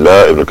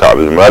Abdullah ibn Ka'b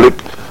ibn Malik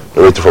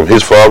narrated from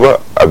his father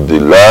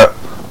Abdullah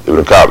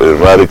ibn Ka'b ibn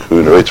Malik,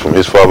 who narrated from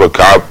his father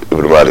Ka'b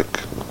ibn Malik.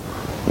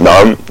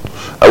 Naam.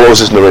 And what was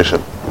this narration?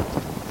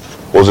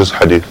 What was this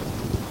hadith?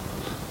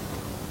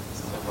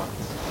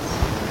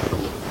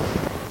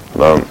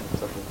 Naam.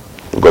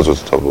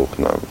 Ghazwat Tabuk.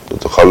 Naam. The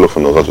takhalluf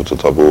and the Ghazwat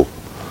Tabuk.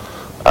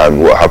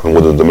 And what happened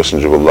with the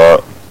Messenger of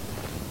Allah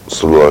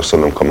Sallallahu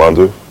Alaihi Wasallam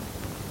commanded?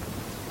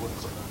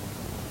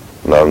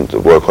 Naam. The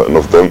boycotting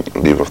of them,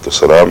 leaving of the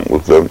salam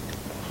with them.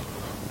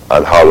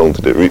 And how long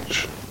did it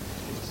reach?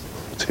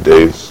 2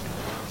 days.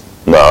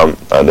 Naam.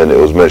 And then it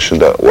was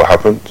mentioned that what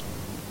happened?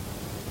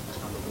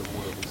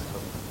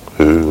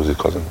 Who was his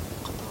cousin?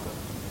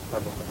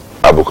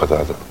 Abu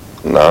Qatada.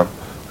 Naam.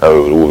 And he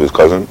was with his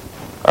cousin.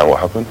 And what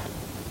happened?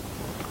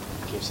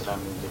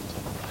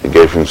 He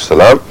gave him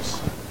salam.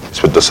 He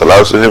spent the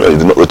salam to him and he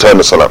did not return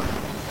the salam.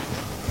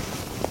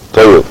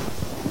 Tell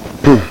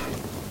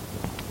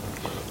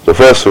the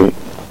first one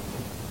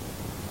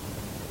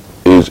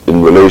is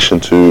in relation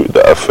to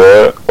the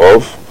affair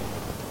of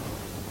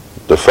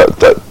the fact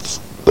that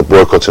the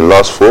boycotting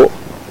lasts for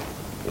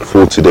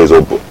 40 days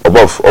or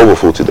over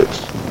 40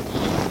 days.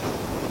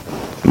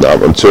 Now,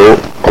 until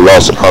Allah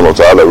subhanahu wa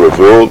ta'ala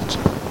revealed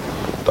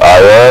the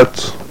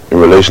ayat in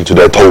relation to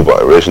their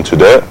tawbah, in relation to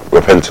their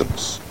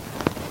repentance.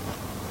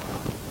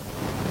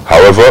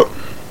 However,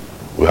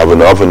 we have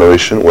another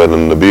narration where the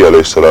Nabi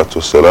alayhi salatu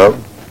wasalam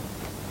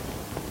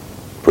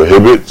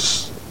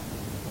prohibits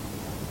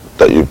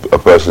that a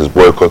person is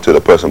boycotted,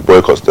 a person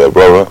boycotts their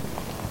brother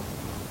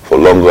for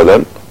longer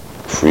than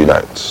 3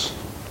 nights.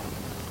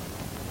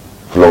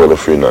 For longer than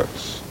 3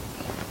 nights.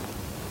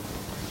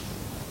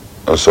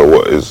 And so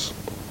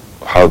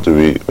how do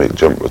we make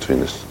jump between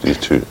these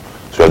two?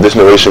 So we have this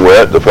narration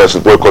where the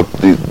person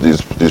boycotted,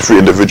 these 3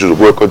 individuals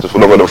boycotted for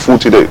longer than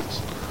 40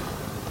 days.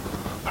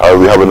 However,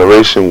 we have a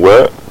narration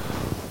where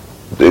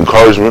the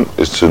encouragement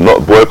is to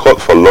not boycott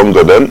for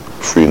longer than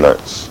 3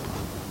 nights.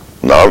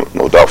 Now,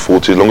 no doubt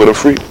 40 is longer than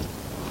 3.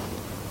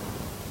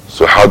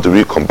 So how do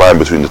we combine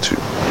between the two?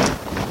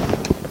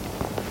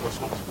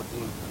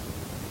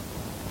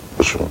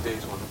 Which one?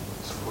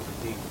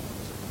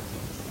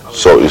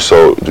 So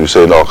do you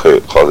say, no, okay,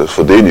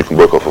 for deen you can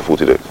boycott for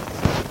 40 days?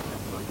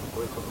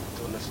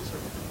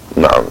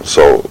 No.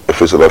 So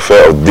if it's an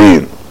affair of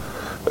deen,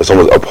 if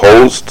someone's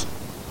opposed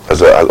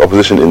as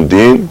opposition in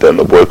deen, then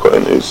the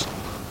boycotting is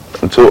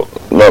until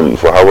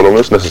for however long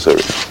it's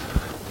necessary.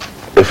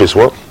 If it's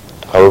what?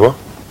 However?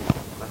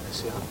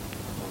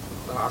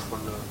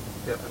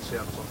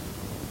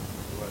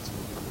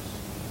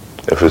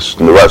 If it's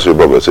the rights of your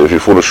brother, so if you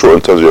fall short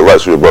in terms of your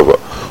rights of your brother,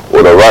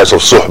 or the rights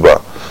of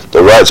suhbah,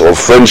 the rights of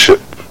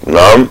friendship,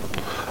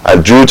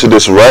 and due to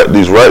these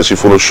rights you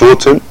fall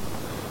short in,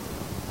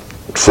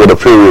 for the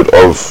period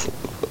of,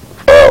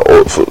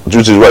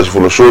 due to these rights you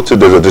fall short in,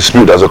 there's a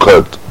dispute that's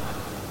occurred.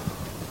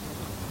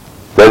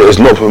 Then it's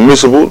not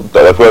permissible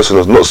that a person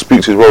does not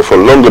speak to his brother for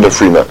longer than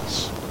 3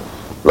 nights.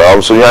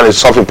 So it's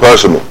something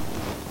personal.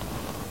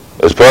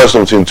 It's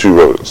personal between 2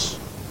 brothers.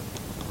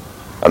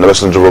 And the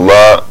Messenger of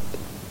Allah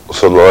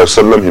Sallallahu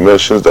Alaihi Wasallam, he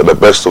mentions that the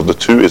best of the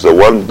 2 is the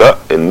one that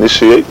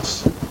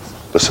initiates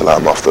the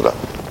salam after that.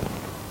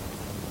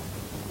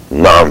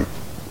 Naam.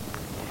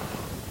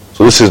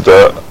 So this is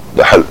the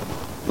hal.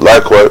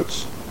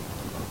 Likewise,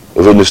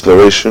 within this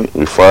narration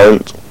we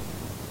find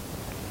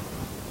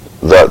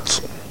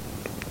that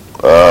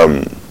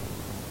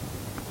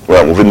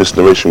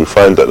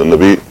the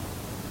Nabi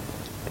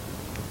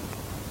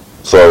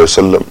Sallallahu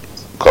Alaihi Wasallam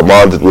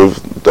commanded with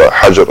the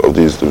hajar of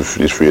these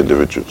three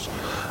individuals,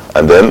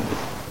 and then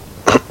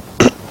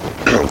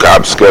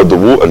Ka'ab scaled the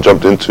wall and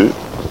jumped into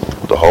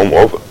the home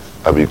of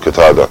Abi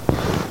Qatada.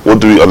 What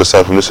do we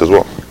understand from this as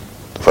well?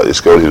 The fact he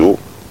scaled his wall.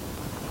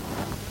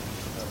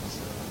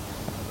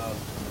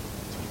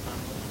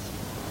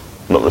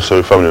 Not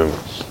necessarily family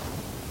members.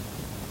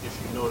 If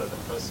you know that the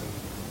person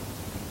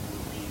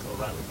will be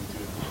alright with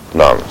you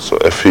doing Nah, so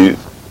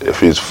if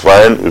he's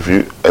fine with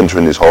you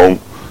entering his home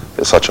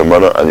in such a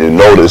manner, and you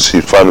know that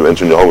he's fine with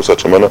entering your home in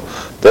such a manner,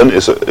 then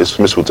it's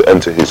permissible to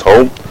enter his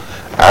home,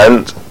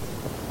 and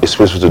it's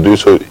permissible to do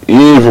so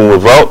even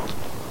without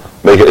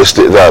making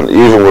isti'dhan,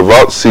 even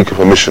without seeking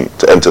permission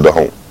to enter the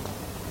home.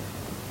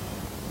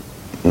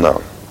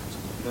 No.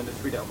 Then the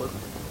three that were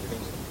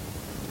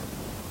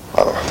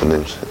I don't have the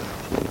names here.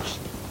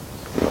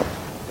 No.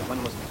 the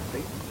one was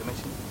Tufayl, you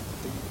mentioned.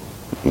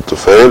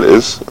 Tufayl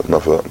is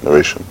another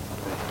narration.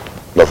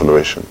 Another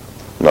narration.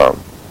 No.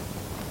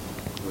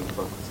 When the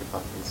Prophet said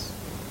about his,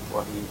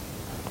 what he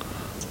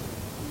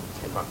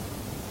came back.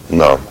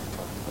 No.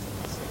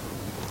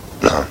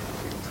 No.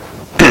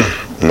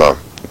 No.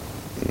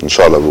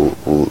 Inshallah,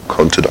 we'll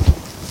consider.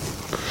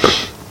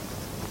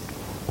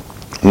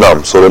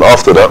 No. So then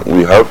after that,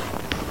 we have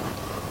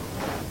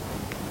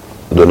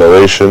the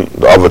narration,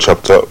 the other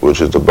chapter,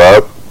 which is the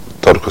Bab,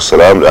 Tark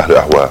al-Salam li Ahli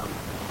Ahwa.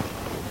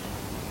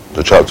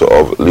 The chapter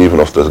of leaving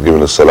off the giving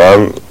the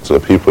salam to the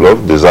people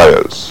of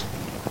desires.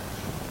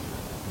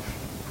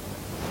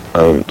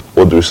 And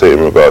what do we say in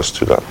regards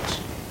to that?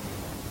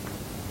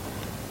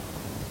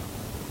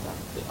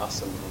 The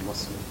asl of a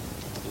Muslim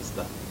is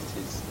that it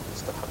is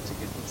mustahab to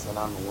give the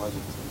salam and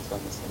wajib to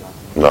return the salam.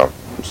 No.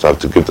 Mustahab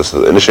to give the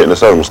salam. Initiating the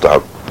salam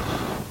mustahab.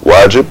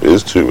 Wajib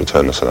is to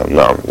return the salam.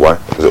 No. Why?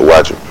 Is it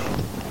wajib?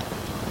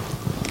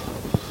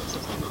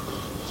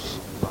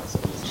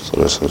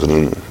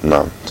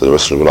 So the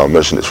Rasul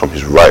mentioned it's from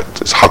his right,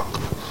 it's haqq,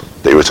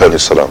 that he return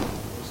his salam.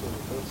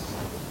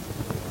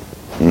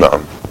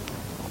 No.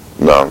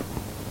 No.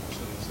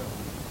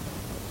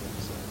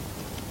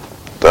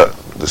 That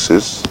this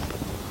is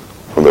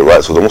from the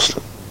rights of the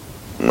Muslim.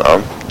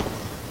 No.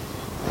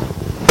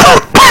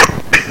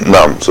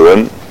 No. So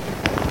then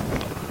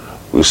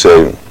we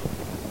say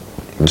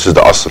this is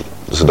the asl,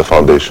 this is the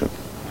foundation.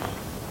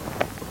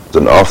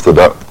 Then after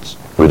that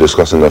we're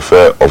discussing the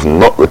affair of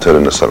not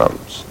returning the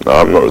salams. No,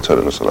 I'm not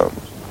returning the salams.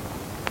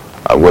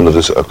 And when does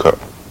this occur?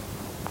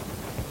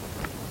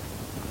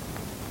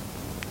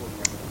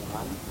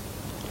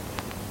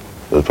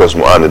 The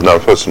person mu'anid, now a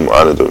person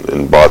mu'anid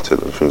in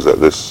batil and things like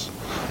this.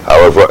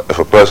 However, if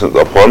a person is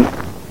upon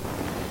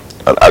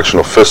an action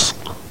of fisq,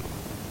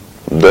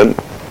 then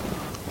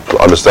the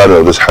understanding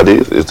of this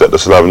hadith is that the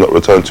salam is not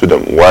returned to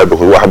them. Why? Because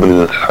what happened in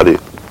the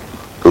hadith?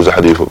 Who's the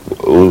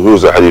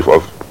hadith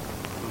of?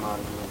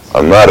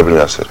 Ammar ibn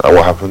Yasir. And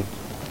what happened?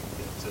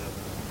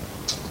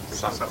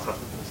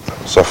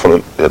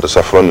 Saffron. He had the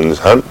saffron in his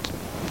hand.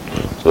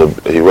 So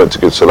he went to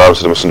give salam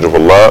to the Messenger of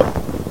Allah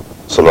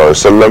sallallahu alaihi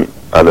wasallam,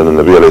 and then the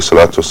Nabi alayhi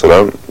salatu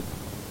wasalam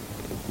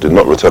did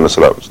not return the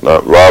salams.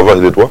 Now, rather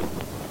he did what?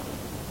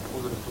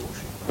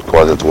 He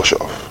commanded him to wash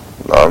it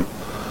off. Now,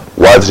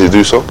 why did he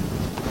do so?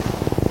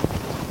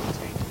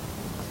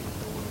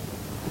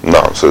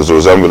 No, so there's a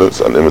resemblance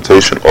and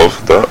imitation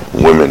of the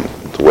women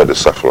to wear the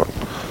saffron.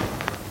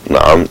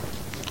 Naam,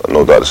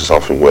 no doubt this is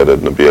something where the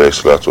Nabi alayhi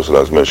salatu wasalam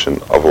has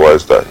mentioned,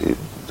 otherwise that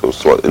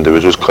those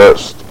individuals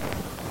cursed.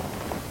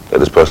 That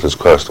this person is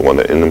cursed, the one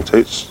that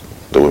imitates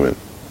the women.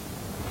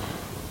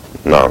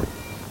 Now,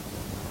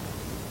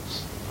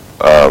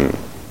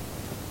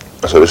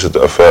 so this is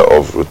the affair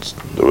of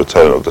the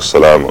return of the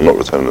salam or not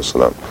returning the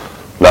salam.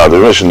 Now, they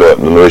mentioned the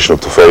narration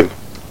of Tufayl.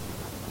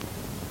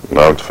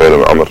 Now, Tufayl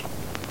and Amr.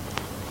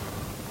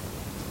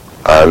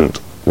 And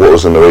what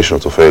was the narration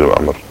of Tufayl and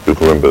Amr? You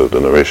can remember the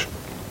narration?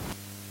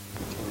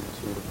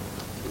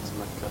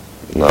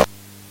 No.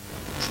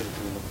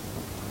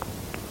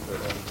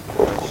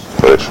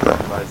 No.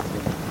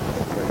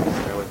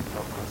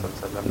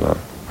 No.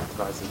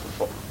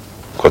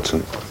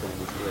 Cotton.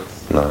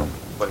 No.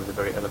 But he was a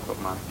very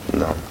eloquent man.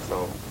 No.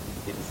 So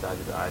he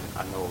decided that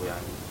I know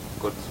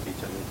good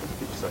speech and good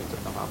speech, so he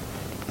took them out.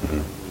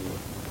 Mm-hmm.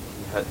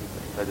 He heard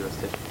the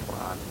recitation of the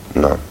Quran.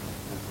 No. And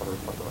followed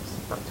the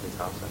Prophet back to his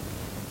house and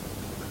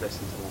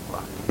listened to the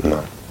Quran. No.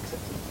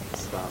 Accepted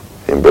Islam.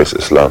 He embraced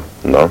Islam.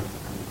 No. And he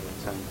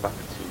returned back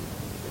to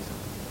his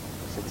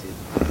city.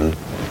 Mm-hmm.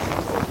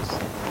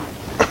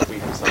 So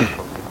freed himself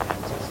from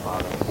his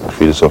father.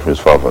 Freed himself from his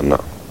father. No.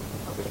 At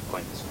which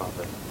point his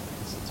father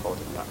told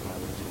him that my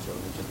religion is your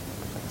religion,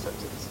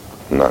 accepted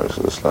Islam. No, it's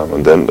Islam.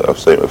 And then the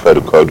same affair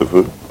occurred with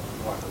who?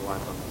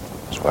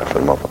 His wife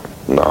and mother.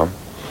 No.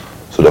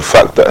 So the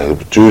fact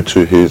that due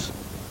to the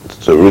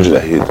religion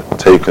that he'd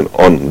taken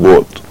on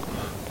board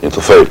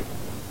into faith,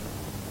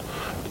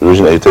 the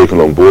religion that he'd taken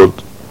on board,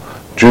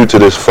 due to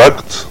this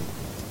fact,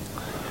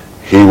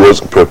 he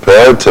was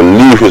prepared to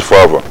leave his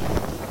father.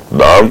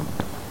 Naam.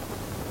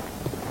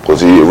 Because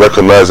he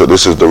recognized that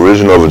this is the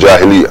origin of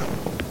Jahiliyyah.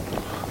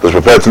 He was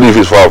prepared to leave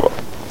his father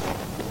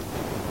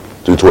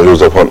due to what he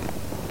was upon.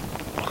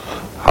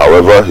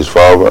 However, his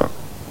father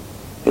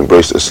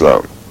embraced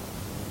Islam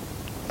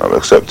and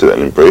accepted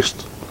and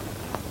embraced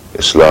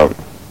Islam.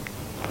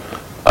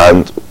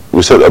 And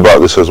we said about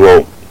this as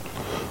well,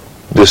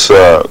 this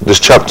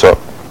chapter,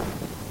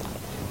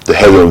 the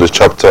heading of this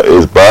chapter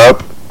is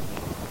Bab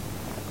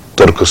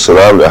Tark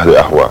al-Salam li Ahli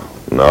Ahwa.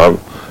 Naam.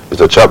 It's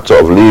a chapter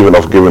of leaving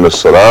off giving a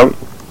salam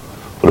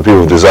for the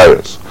people of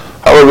desires.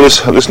 However,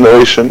 this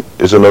narration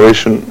is a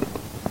narration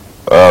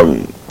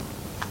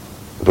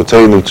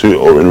pertaining to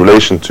or in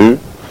relation to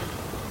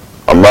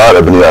Ammar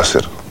ibn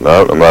Yasir.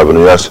 Now, Ammar ibn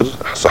Yasir,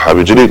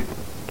 Sahabi Jalil.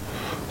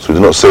 So we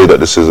do not say that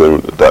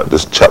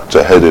this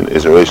chapter heading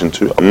is in relation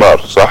to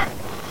Ammar, Sah?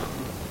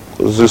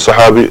 This is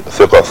Sahabi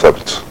Thiqa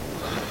Thabt.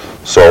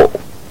 So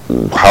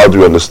how do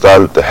we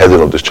understand the heading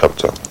of this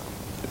chapter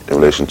in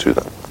relation to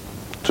that,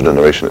 to the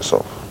narration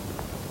itself?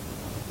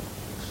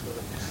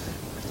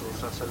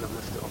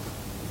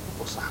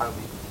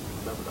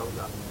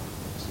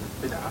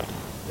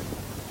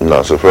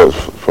 No, so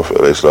Prophet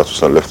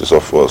ﷺ left this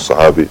off for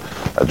Sahabi,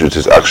 and due to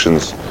his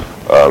actions,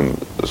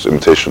 this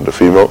imitation of the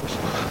females,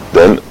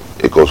 then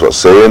it goes without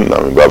saying,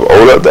 in Bab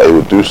Awla, that he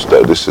would do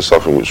that. This is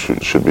something which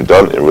should be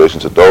done in relation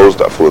to those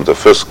that fall into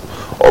fisk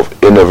of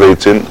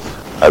innovating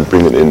and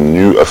bringing in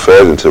new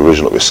affairs into the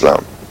religion of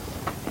Islam.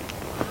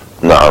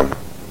 Na'am.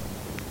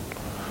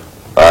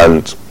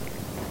 And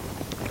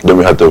then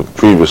we had the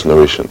previous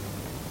narration,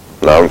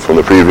 Na'am, from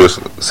the previous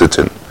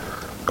sitting.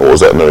 And what was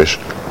that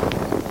narration?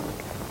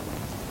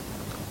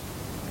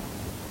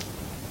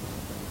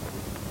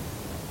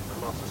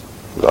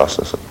 Last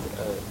lesson.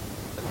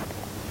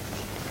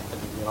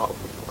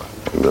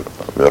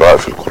 Mira'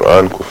 fil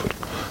Quran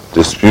kufr.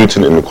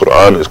 Disputing in the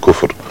Quran is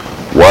kufr.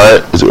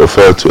 Why is it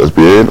referred to as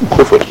being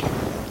kufr?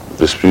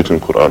 Disputing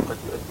Quran.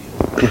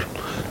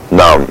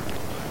 Now,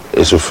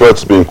 it's referred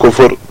to being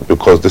kufr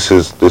because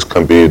this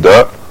can be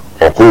the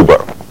uquba.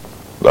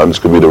 And this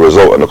can be the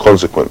result and the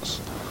consequence.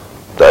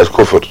 That is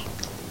kufr.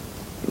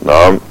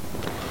 Now,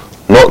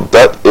 not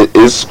that it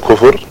is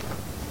kufr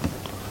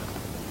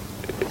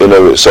in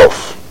of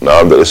itself.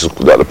 Now,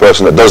 that the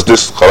person that does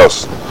this,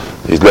 khalas,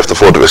 he's left the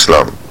fold of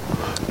Islam.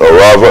 No,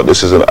 rather,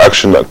 this is an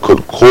action that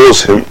could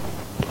cause him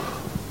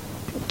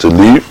to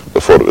leave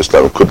the fold of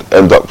Islam. It could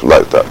end up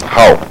like that.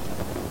 How?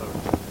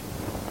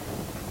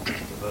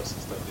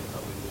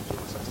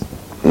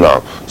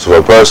 No. So for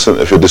a person,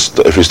 if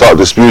you start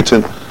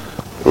disputing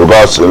in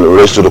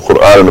relation to the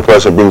Quran, and the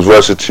person brings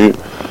verses to you,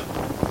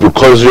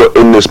 because you're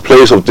in this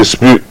place of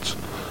dispute,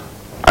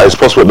 and it's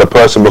possible that the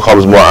person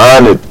becomes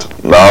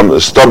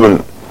mu'anid,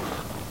 stubborn,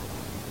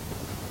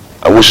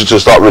 and wishes to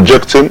start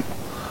rejecting,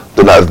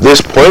 then at this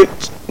point,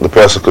 the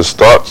person could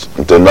start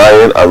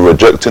denying and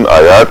rejecting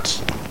ayat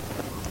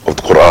of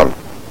the Quran.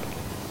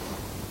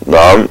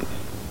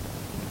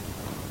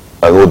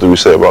 And what do we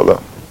say about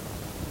that?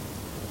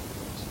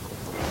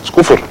 It's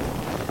kufr.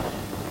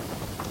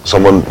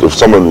 If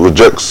someone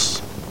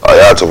rejects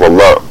ayat of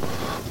Allah,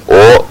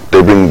 or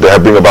they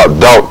bring about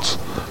doubt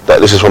that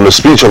this is from the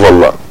speech of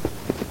Allah.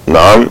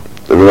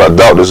 They bring about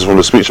doubt this is from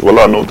the speech of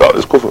Allah, no doubt,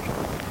 it's kufr.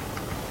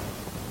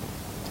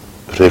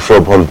 If they throw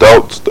upon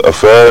doubt the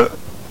affair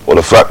or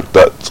the fact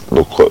that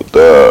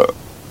the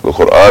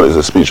Quran is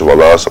the speech of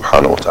Allah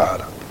subhanahu wa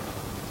ta'ala.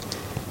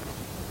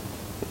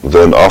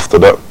 Then after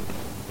that,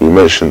 we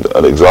mentioned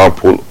an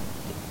example,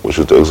 which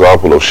is the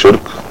example of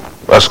shirk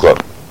asghar.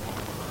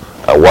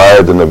 And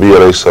why the Nabi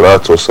alayhi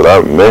salatu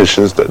wasalam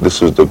mentions that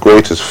this is the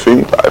greatest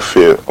thing that I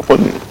fear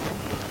upon you.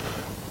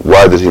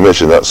 Why did he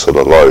mention that,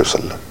 sallallahu alayhi wa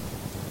sallam?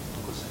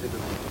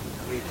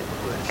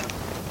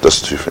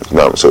 That's two things.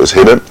 Now, so it's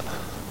hidden,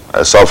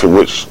 and something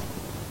which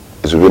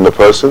is within the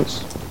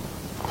person's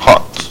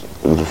heart.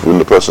 Within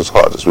the person's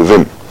heart, it's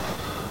within.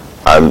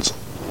 And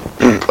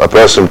a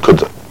person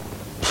could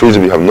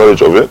feasibly have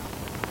knowledge of it.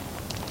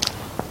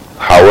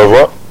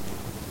 However,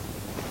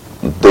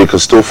 they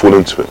could still fall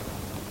into it.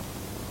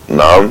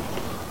 Now,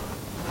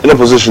 in a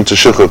position to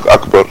shirk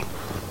akbar,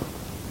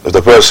 if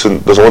the person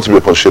doesn't want to be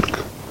upon shirk,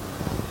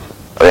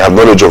 and they have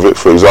knowledge of it,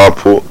 for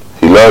example,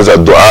 he learns that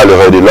du'a li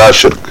ghayri la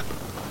shirk.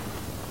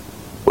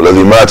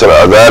 والذي مات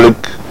على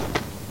ذلك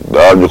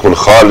يكون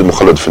خالد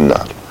مخلد في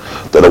النار.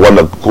 That the one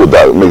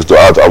that makes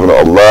dua to other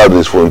Allah, then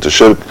he's falling into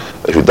shirk.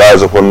 If he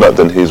dies upon that,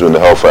 then he's in the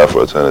hellfire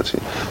for eternity.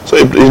 So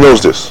he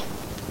knows this.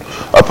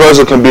 A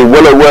person can be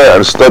well aware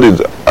and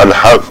studied and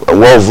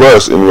well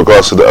versed in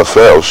regards to the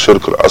affair of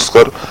shirk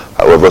al-asghar,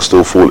 however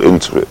still fall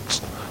into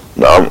it.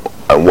 Now,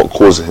 and what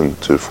causes him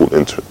to fall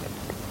into it?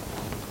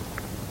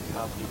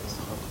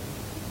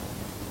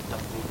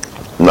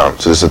 Now,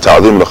 so this is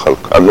ta'zeem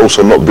al-khalq, and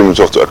also not bringing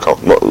himself to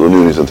account, not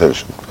renewing his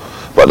intention.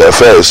 But the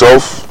affair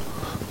itself,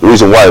 the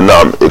reason why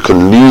it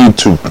can lead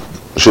to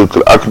shirk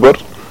al-akbar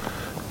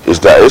is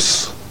that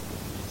it's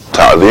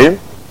ta'zeem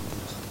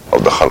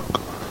of the khalq.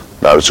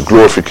 Now it's a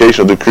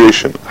glorification of the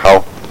creation.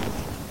 How?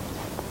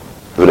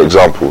 Give an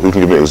example. Who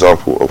can give me an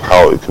example of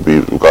how it could be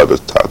regarded as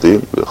ta'deem?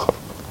 For example,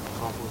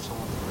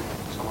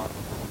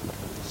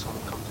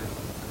 someone comes in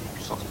and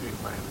he starts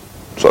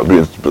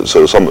beautifying.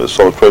 So someone's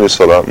praying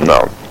salah,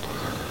 now.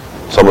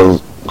 Someone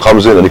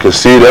comes in and you can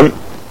see them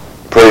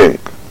praying.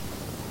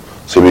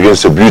 So he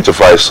begins to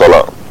beautify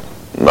salah.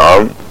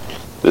 Now,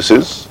 this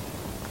is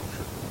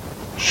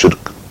shirk.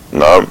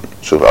 Now,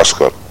 shirk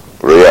asghar,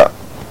 riya.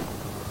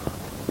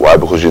 Why?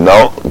 Because you're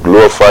now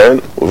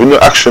glorifying, within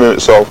the action in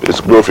itself,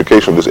 it's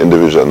glorification of this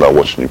individual now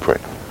watching you pray.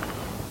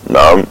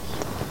 Now,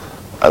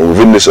 and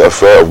within this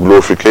affair of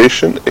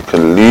glorification, it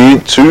can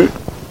lead to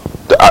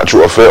the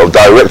actual affair of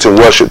directing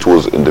worship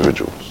towards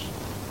individuals.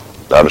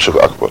 Now, the shirk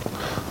akbar.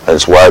 And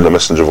it's why the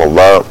Messenger of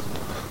Allah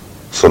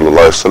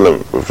sallallahu alaihi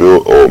wasallam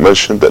revealed or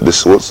mentioned that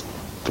this was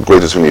the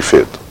greatest thing he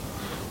feared.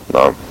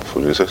 Now,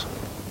 what did you say?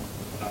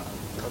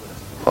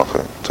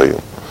 Okay, tell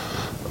you.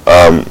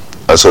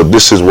 And so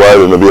this is why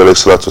the Nabi alayhi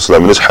salatu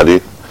wasalam in this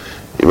hadith,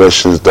 he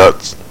mentions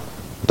that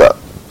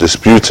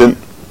disputing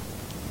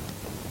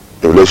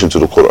in relation to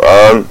the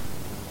Quran,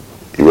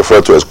 he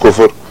referred to it as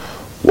kufr.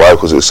 Why?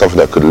 Because it's something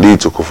that could lead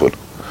to kufr.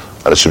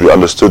 And it should be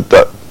understood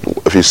that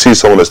if you see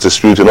someone that's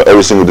disputing, not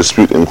every single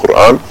dispute in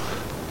Quran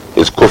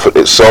is kufr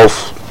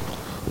itself,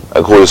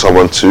 and calling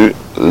someone to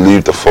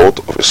leave the fold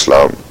of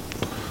Islam.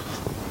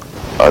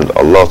 And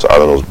Allah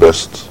Ta'ala knows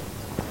best.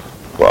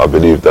 But I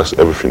believe that's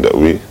everything that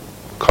we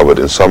covered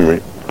in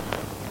summary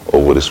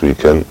over this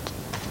weekend.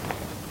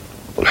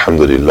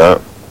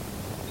 Alhamdulillah.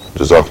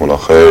 Jazakumullah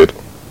khair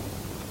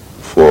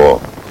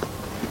for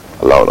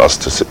allowing us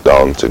to sit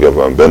down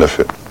together and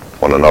benefit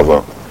one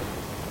another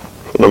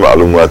from the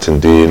ma'lumat in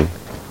deen,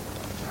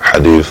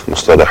 hadith,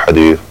 mustalah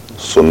hadith,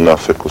 sunnah,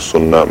 fiqh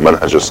sunnah,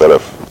 manhaj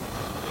al-salaf.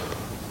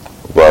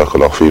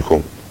 Barakallahu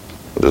feekum.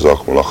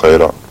 Jazakumullah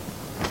khaira.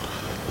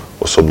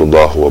 وصلى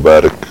الله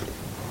وبارك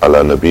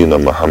على نبينا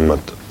محمد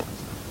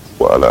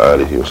وعلى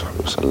آله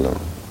وصحبه وسلم.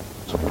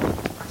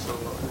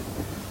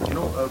 You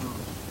know,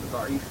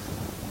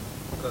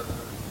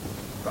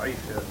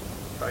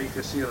 ضعيف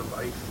يسير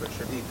ضعيف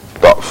شديد.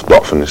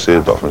 ضعف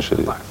يسير ضعف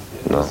شديد.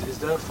 No. Is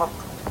there a فرق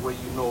where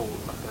you know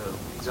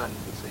ميزان you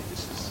can say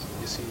this is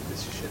يسير,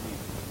 this is شديد?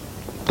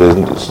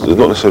 There's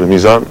not necessarily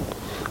mizan,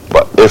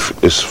 but if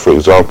it's, for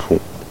example,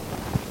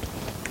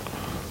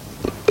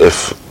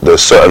 if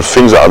there's certain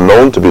things that are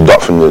known to be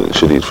da'fun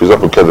shadid, for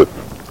example, kadhib,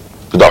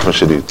 the da'fun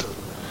shadid,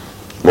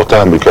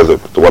 muttaham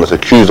bil-kadhib, the one that's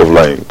accused of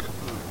lying,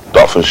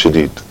 da'fun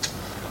shadid.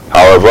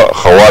 However,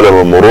 khawalim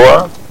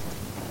al-muru'a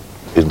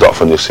is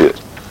da'fun yasir.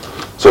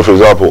 So, for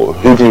example,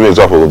 who can give me an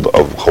example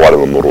of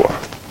khawalim al-muru'a?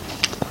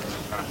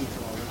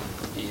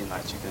 Eating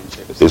like chicken and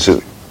chips. This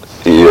is,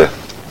 yeah,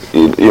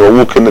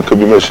 walking, it could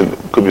be mentioned,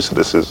 it could be said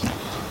this is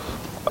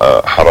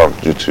haram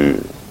due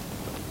to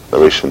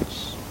narrations.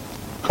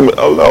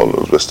 Allah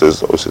knows best,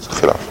 there's obviously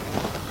khilaf.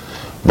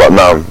 But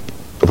now,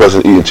 the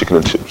person eating chicken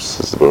and chips,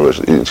 this is the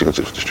person eating chicken and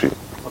chips in the street.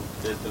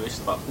 The wish is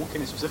about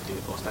walking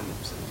specifically or standing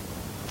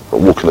specifically?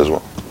 But walking as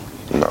well.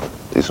 No,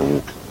 decent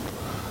walking.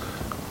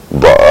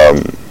 But,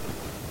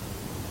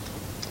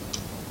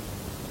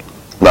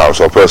 now,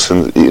 so a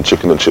person eating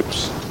chicken and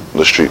chips in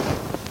the street.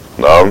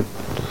 Now,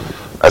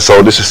 and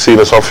so this is seen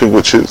as something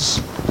which is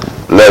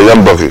la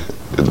yanbaghi.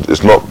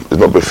 It's not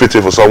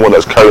befitting for someone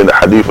that's carrying the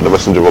hadith of the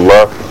Messenger of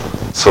Allah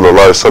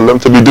sallallahu alaihi wasallam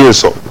to be doing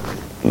so.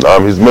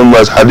 He's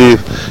memorized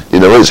hadith, he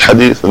narrates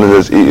hadith, and then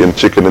he's eating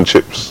chicken and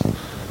chips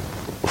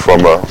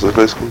from what's the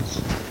place called?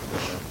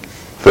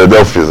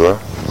 Philadelphia's,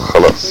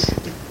 Khalas.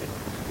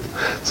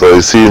 So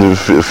he's seeing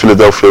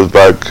Philadelphia's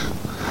bag,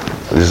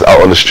 and he's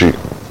out on the street.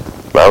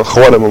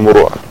 Khawalim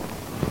al-muru'a.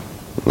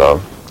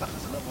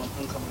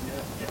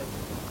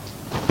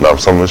 Now,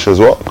 someone says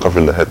what?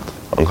 Uncovering the head.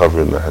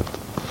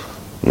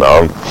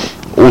 Now,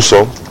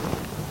 also,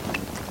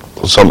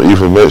 some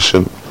even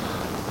mention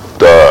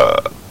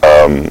the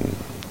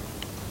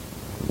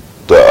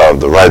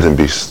riding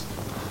beast.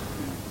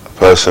 A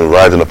person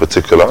riding a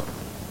particular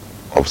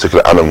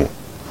animal.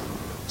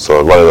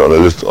 So riding on a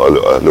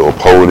little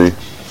pony.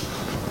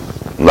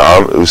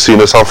 Now, we've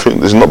seen as something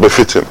this is not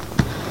befitting.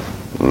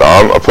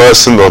 Now, a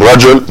person, the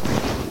rajul,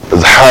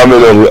 is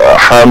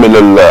حامل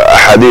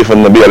الأحاديث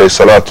النبي عليه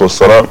الصلاة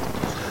والسلام.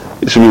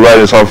 He should be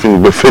riding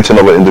something befitting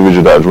of an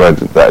individual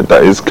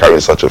that is carrying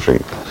such a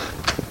thing.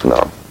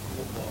 Now,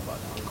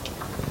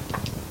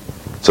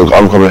 so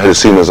uncoming head is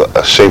seen as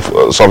a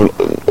shameful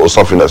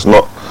something that's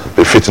not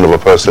befitting of a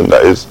person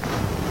that is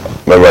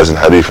memorizing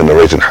hadith and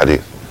narrating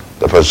hadith.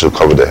 The person should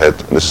cover their head,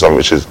 and this is something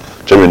which is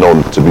generally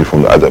known to be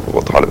from the adab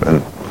of talib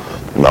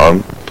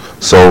ilm.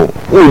 So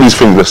all these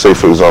things, let's say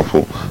for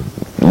example,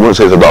 you wouldn't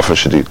say it's a da'f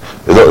shadid.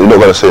 You're not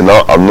going to say,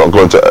 no, I'm not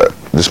going to,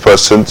 this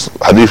person's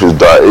hadith is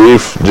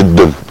da'if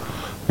jiddan.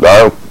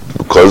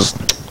 Because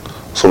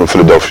some in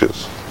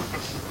Philadelphia's.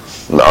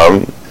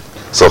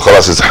 So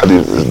khalas, his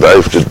hadith is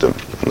da'if jiddan.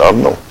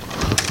 No.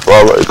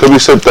 Well, it could be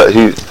said that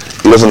he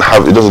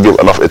doesn't give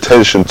enough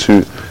attention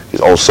to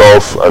his own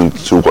self and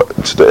to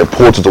the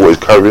importance of what he's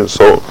carrying.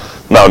 So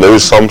now there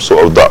is some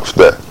sort of da'f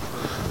there.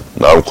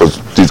 Now, because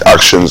these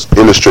actions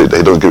illustrate that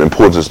he doesn't give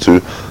importance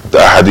to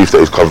the hadith that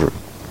he's covering.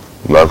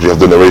 Now you have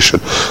the narration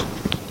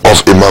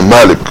of Imam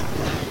Malik,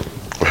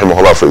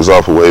 rahimahullah, for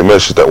example, where he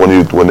mentions that when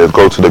they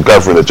go to the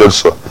gathering, the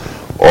jalsa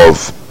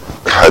of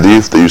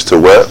hadith, they used to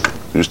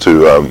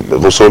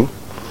ghusl,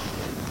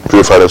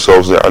 purify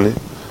themselves,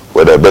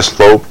 wear their best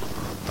robe,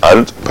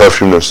 and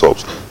perfume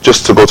themselves,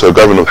 just to go to a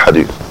gathering of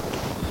hadith.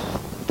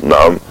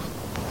 Now,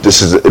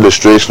 this is an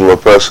illustration of a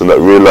person that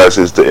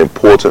realizes the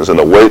importance and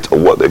the weight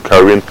of what they're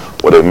carrying,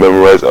 what they've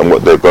memorized, and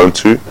what they're going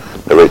to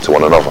narrate to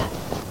one another.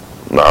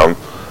 Now,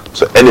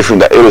 so anything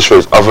that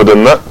illustrates other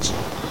than that,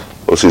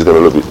 obviously is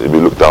going to be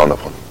looked down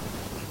upon.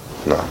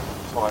 No.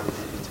 Why would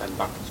you turn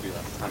back to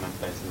that time and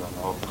place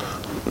on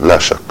the La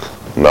shak.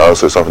 No,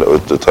 so something that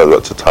would turn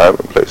back to time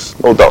and place.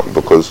 No doubt,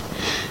 because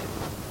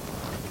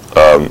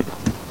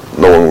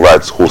no one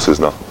rides horses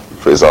now,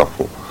 for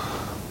example.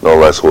 No one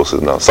rides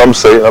horses now. Some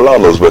say, Allah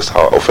knows best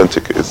how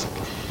authentic it is,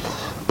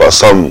 but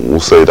some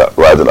will say that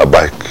riding a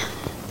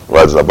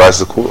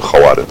bicycle,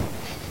 khawarim.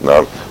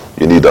 No,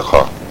 you need a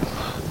car.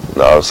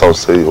 Now, some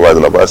say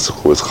riding a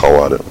bicycle is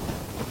khawarim.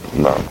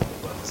 No.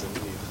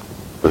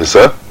 What you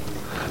say?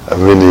 I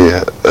mean,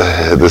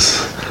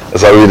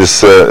 as I read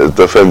this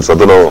defense, I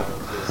don't know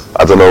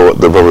what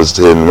the brothers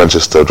here in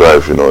Manchester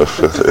drive.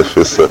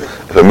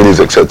 If a mini is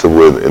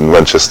acceptable in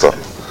Manchester,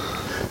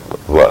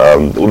 but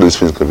all these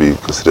things can be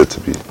considered to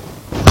be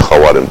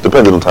khawarim,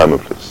 depending on time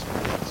and place.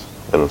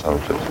 In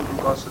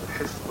regards to the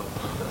hifz,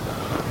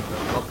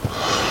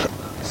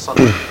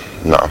 the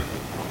No.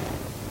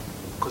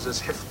 Because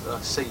there's hifz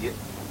sayyid,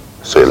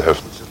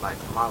 al-hifz, which is like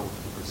mild,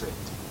 you could say,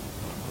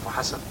 for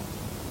Hassan.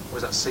 Or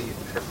is that sayyid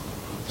al-hifz?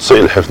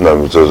 Sayyid al-hifz,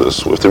 no,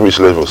 if they reach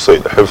the level of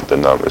Sayyid al-hifz,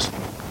 then no, it's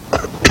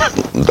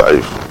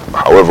da'if.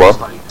 However,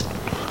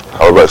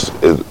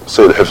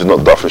 Sayyid al-hifz is not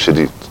da'f and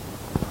shadid.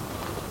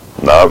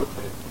 Now,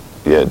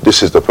 yeah,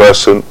 this is the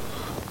person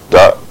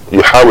that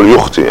يحاول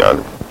يخطئ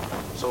يعني.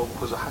 So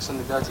because the Hassan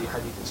al-Dhati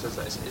hadith, it says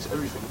that it's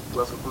everything,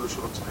 وَفِي كُلُّ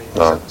شُرُطٍ صحيح,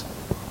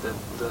 except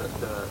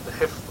the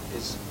hifz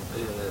is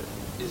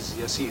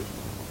yasir.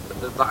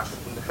 The da'f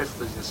in the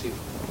hifz is yasir.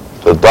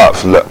 The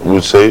da'f, we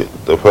would say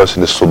the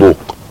person is saduq.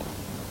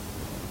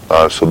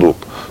 Saduq.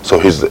 So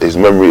his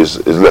memory is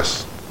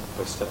less.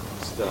 But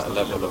still at a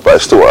level of... But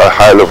it's still at a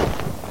high level.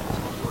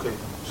 Okay,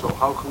 so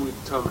how can we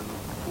determine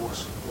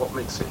what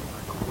makes it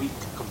like weak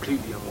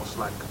completely and what's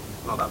like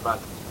not that bad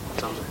in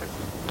terms of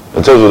hifz?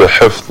 In terms of the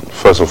hifz,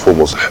 first and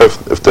foremost, hifz,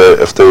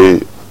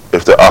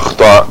 if the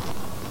akhta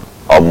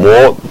are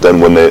more than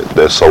when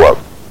they're sawab,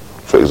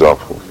 for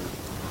example.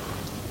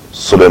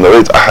 So they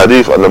narrate a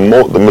hadith, and the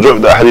majority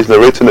of the hadith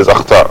narrating is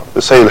akhta.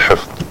 They say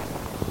al-hifz.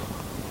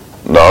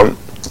 Now,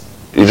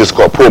 you just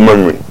got poor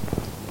memory.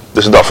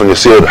 This is da'f and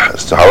yasir,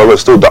 however,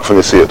 it's still da'f and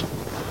yasir.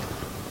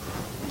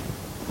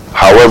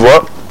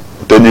 However,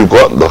 then you've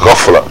got the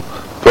ghafla.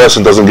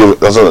 Person doesn't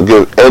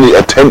give any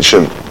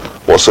attention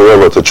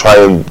whatsoever to try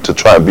and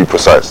be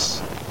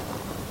precise.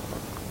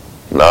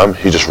 Naam,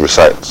 he just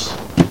recites,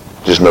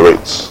 just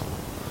narrates.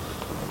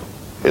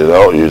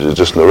 You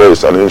just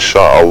narrates, and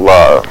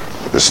inshallah,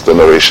 this is the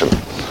narration.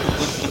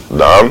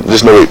 Naam,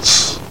 just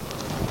narrates.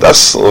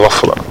 That's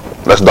ghafla.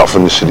 That's da'f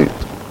and shadid.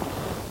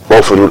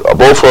 Both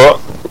are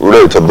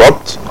related to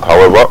dhabt,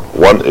 however,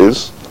 one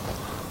is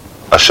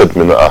ashad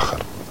min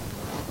al-akhar.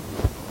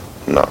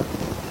 Naam.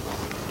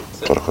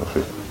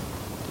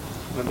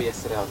 Remember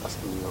yesterday I was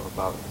asking you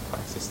about,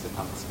 quite insistent,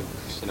 asking a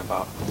question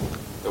about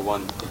the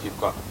one, if you've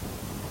got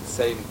the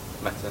same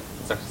method,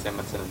 exactly the same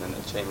method, and then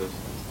a chain with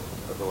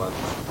the words,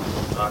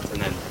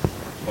 and then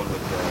one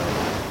with the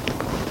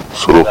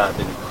Suruq.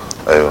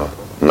 Aywa.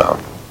 Naam.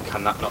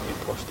 Can that not be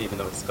pushed even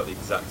though it's got the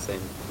exact same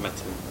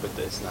method with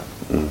the isnad?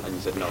 And you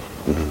said no,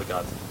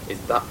 regard. Is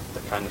that the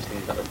kind of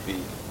thing that would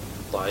be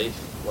ضعيف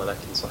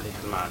ولكن صحيح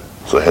المعنى?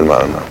 صحيح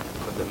المعنى.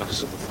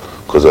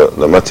 Because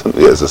the matan,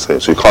 yeah, it's the same.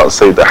 So you can't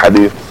say the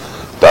hadith,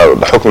 the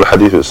hukm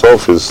al-hadith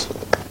itself is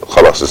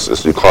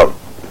khalas, you can't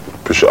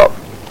push it up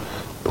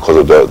because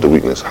of the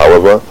weakness.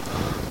 However,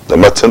 the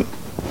matan,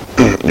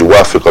 you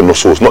wafiq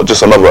al-nusus, not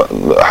just another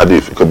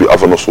hadith, it could be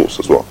other nusus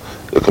as well.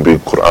 It could be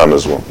Quran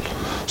as well.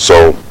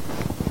 So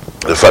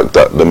the fact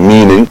that the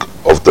meaning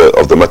of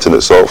the matan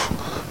itself,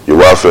 you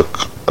wafiq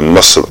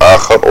al-nas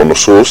al-akhar or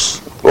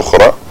nusus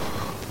al-ukhra,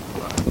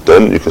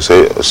 then you can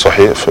say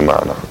sahih fi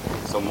ma'na.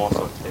 So more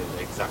so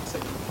the exact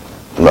same.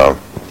 No.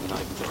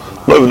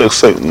 Not even the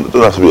same. It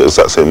doesn't have to be the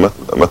exact same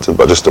method,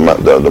 but just the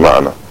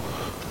ma'na.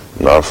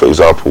 Now, for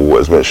example,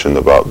 what is mentioned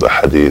about the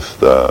hadith,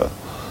 the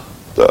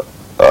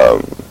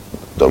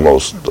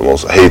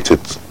most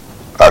hated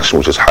action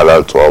which is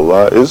halal to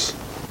Allah is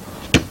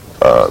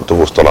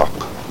divorce talaq.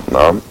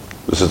 Now,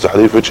 this is the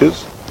hadith which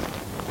is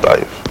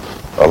da'if.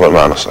 Other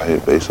ma'na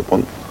sahih based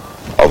upon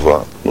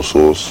other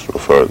nusus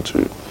referring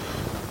to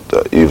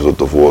the evils of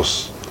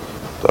divorce,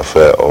 the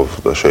affair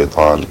of the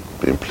shaitan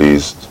being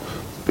pleased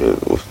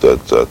with the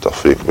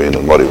tawfiq being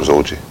al-mari wa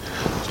zawji.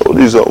 So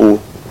these are all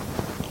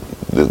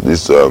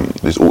these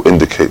all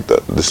indicate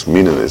that this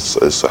meaning is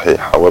sahih.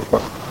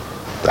 However,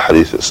 the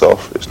hadith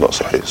itself is not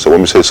sahih. So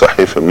when we say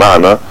sahih fi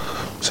ma'na,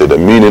 say the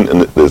meaning,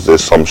 and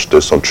there's some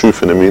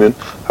truth in the meaning.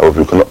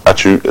 However, we cannot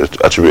attribute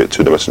it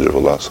to the Messenger of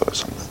Allah.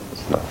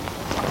 No.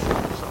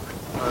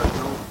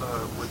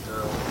 With the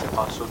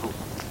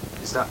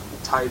is that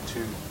tied to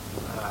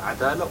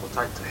adala or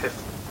tied to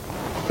hifz?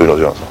 Who knows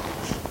the answer?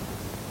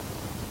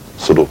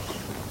 Suduq.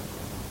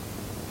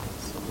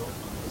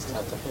 It's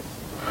tied to hifz.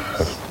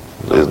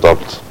 Is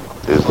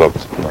dabt.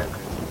 No.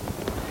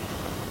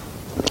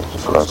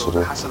 So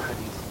the Hasan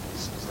hadith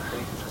is the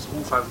hadith which has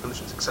all 5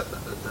 conditions except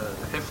that the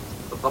hifz,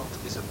 the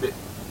dabt is a bit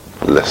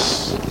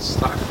Less. it's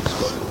got a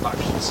little da'f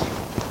you see.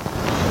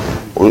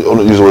 We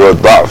don't use the word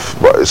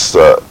da'f, but it's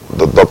the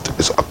dabt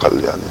is aqal,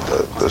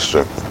 yani, the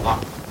strength.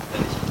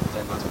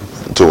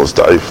 Towards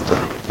da'if.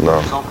 No.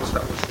 Examples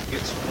that he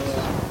gets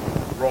more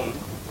wrong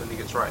than he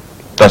gets right.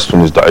 That's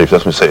when he's da'if,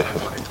 that's when he's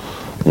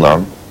sahih.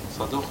 No.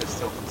 Saduq is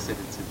still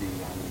considered to be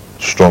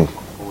Strong.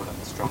 more than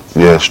strong.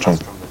 Yeah, strong.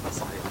 Stronger than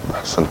Sahih.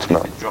 Ahsant, If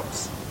no. it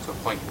drops to a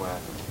point where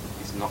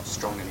he's not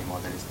strong anymore,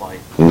 then it's like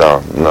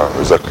No,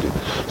 exactly.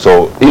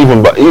 So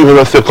even the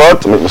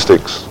thiqat make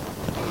mistakes.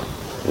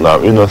 No,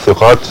 even the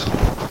thiqat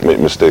make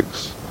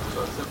mistakes.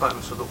 So thiqa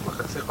and saduq, like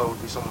a thiqa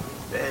would be someone who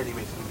barely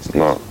makes any mistakes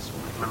No. in his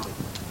memory.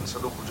 And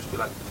saduq would just be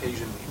like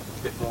occasionally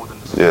a bit more than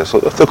the Yeah, so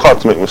the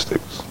thiqat make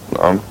mistakes.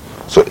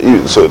 So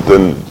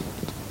then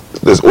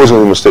there's always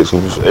going to be mistakes.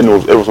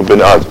 Everyone's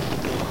been Adam.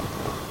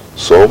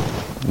 So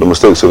the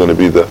mistakes are going to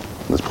be there.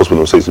 There's possible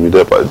mistakes to be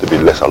there, but it'll be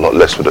a lot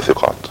less with the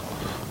thiqat.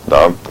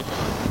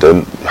 Then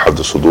you have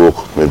the suduq,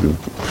 maybe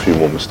a few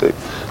more mistakes.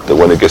 Then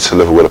when it gets to a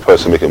level where the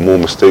person making more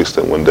mistakes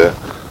than when they're,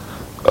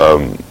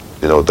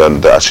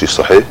 then they're actually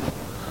sahih,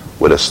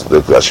 when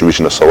they're actually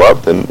reaching the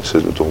sawab, then it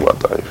says we're talking about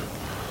da'if.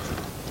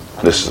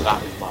 that is da'f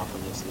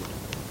and yasir.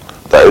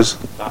 That is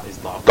That is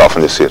da'f. da'f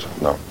and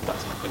yasir. No.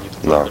 That's when you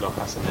No. talk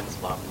about Hasan, then it's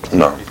da'f.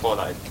 No. Before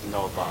that,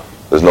 no da'f.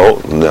 There's no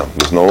da'f.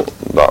 There's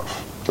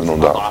no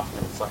da'f. Da'f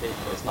and Sahih,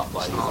 but it's not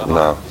da'if.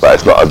 No, but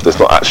it's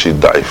not actually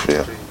da'if,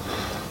 yeah.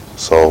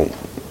 So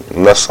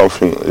that's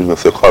something, even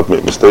thiqat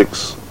make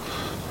mistakes.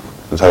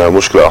 If you have a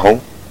mushkila at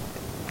home,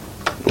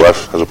 the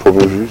wife has a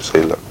problem with you,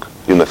 say look,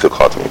 even the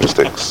thiqat make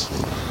mistakes.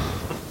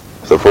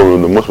 If there's a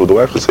problem with the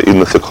wife, say even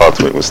the thiqat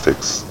make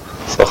mistakes.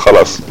 So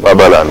خلاص ما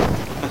بالنا.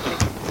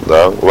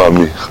 لا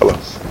وامي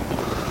خلاص.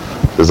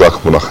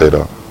 جزاكم الله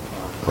خيرا.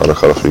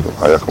 بارك الله فيكم.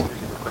 حياكم.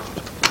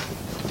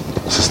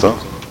 Sister?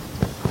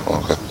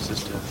 Okay.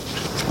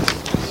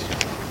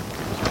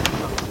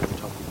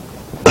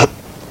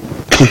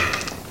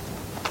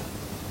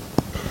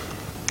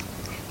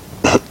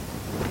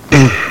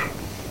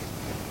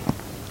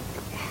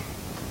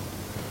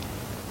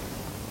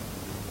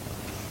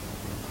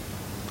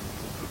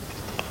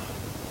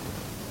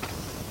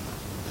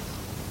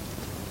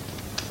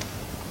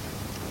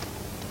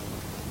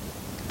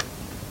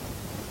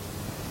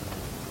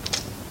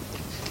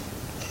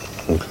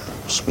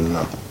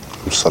 Bismillah.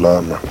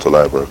 As-salam wa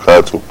rahmatullahi wa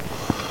barakatuh.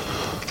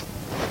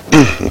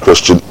 The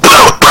question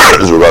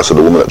is regards to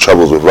the woman that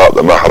travels without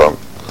the mahram.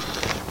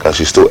 Can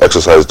she still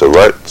exercise the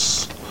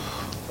rights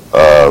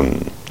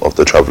of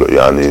the traveller,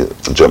 yani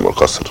jam'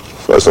 al-qasr?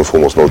 First and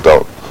foremost, no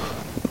doubt,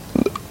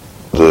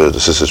 the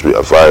sisters be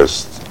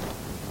advised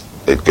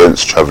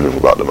against travelling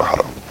without the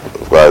mahram.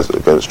 Advised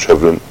against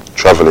travelling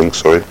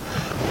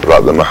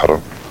without the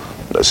mahram.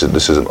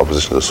 This is in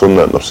opposition to the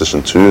sunnah, in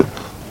opposition to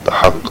the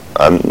haqq,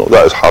 and no,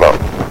 that is haram.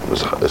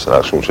 It's an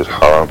action which is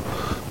haram.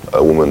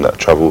 A woman that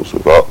travels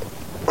without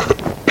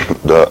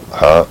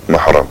her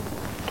mahram.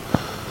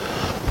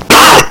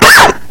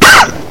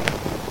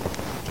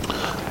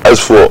 As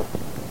for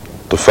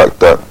the fact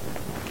that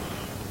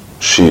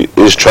she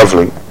is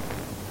travelling,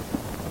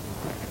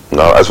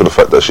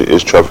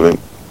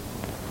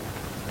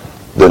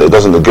 then it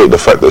doesn't negate the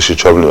fact that she's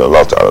travelling, and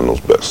Allah Ta'ala knows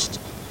best.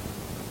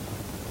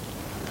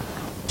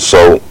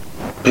 So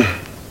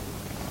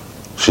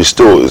she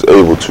still is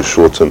able to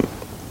shorten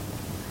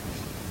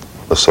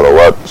the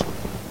salawat,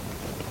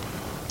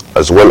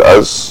 as well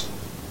as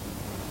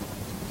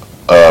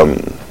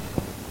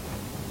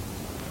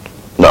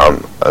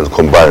and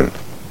combine.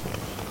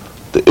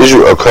 The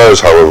issue occurs,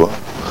 however,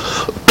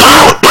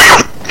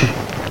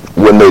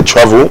 when they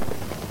travel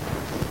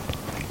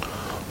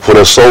for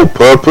the sole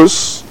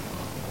purpose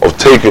of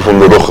taking from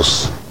the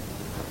rukhs.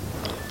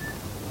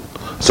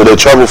 So they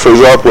travel, for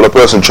example, when a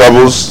person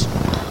travels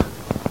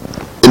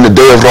in the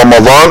day of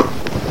Ramadan,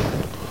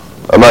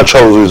 a man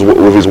travels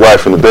with his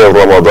wife in the day of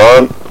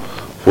Ramadan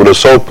for the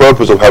sole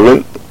purpose of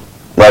having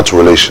marital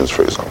relations,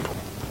 for example.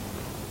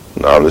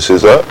 Now this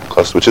is a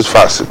qasd which is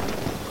fasid,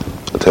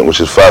 a thing which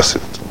is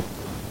fasid.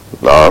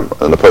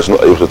 And the person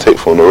not able to take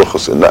from the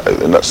rukhs in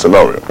that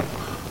scenario.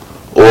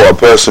 Or a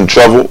person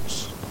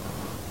travels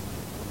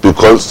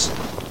because,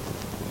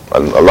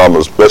 and Allah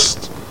knows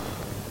best,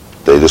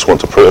 they just want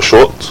to pray a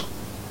short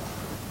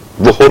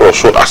dhuhr or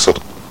short asr.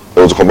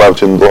 They want to combine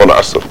between dhuhr and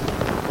asr.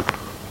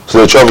 So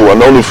they travel,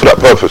 and only for that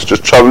purpose,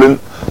 just traveling,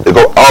 they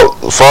go out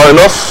far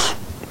enough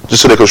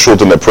just so they can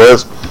shorten their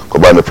prayers,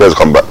 combine their prayers,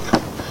 come back.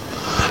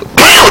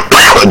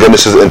 Again,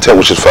 this is the intent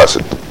which is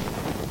fasid.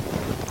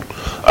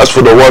 As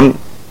for the one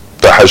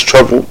that has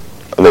traveled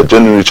and they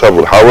genuinely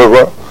travel.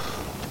 However,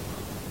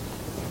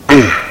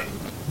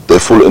 they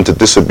fall into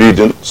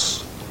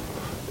disobedience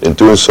in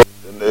doing so,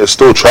 and they're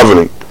still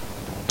traveling.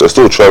 They're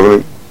still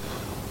traveling.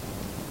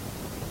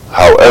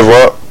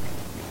 However,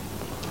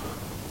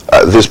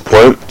 at this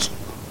point,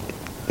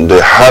 they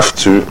have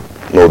to,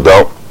 no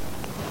doubt,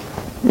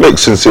 make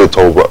sincere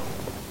tawbah.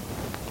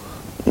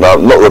 Now,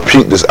 not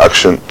repeat this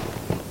action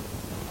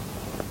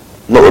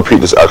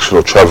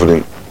of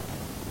traveling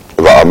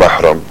without a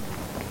mahram.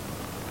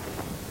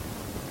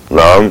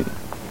 Now,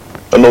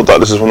 and no doubt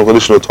this is one of the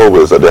conditions of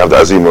tawbah, is that they have the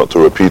azim not to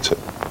repeat it.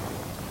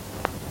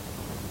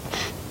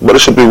 But it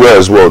should be aware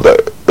as well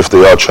that if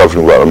they are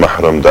traveling without a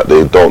mahram, that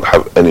they don't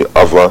have any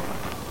other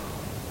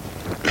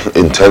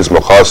intense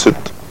maqasid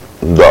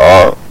that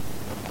are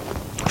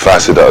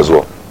fasida as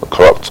well,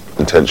 corrupt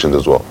intentions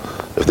as well,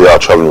 if they are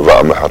traveling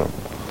without a mahram.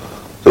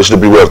 They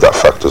should be aware of that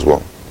fact as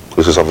well.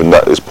 This is something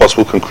that is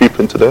possible, can creep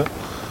into their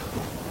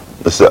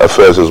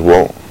affairs as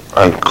well,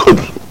 and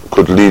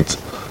could lead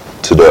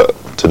to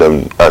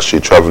them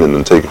actually traveling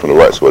and taking from the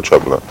rights of a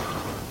traveller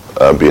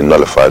being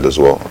nullified as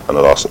well. And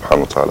Allah subhanahu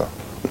wa ta'ala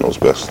knows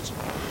best.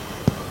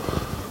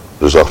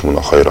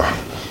 Jazakumullah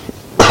khairah.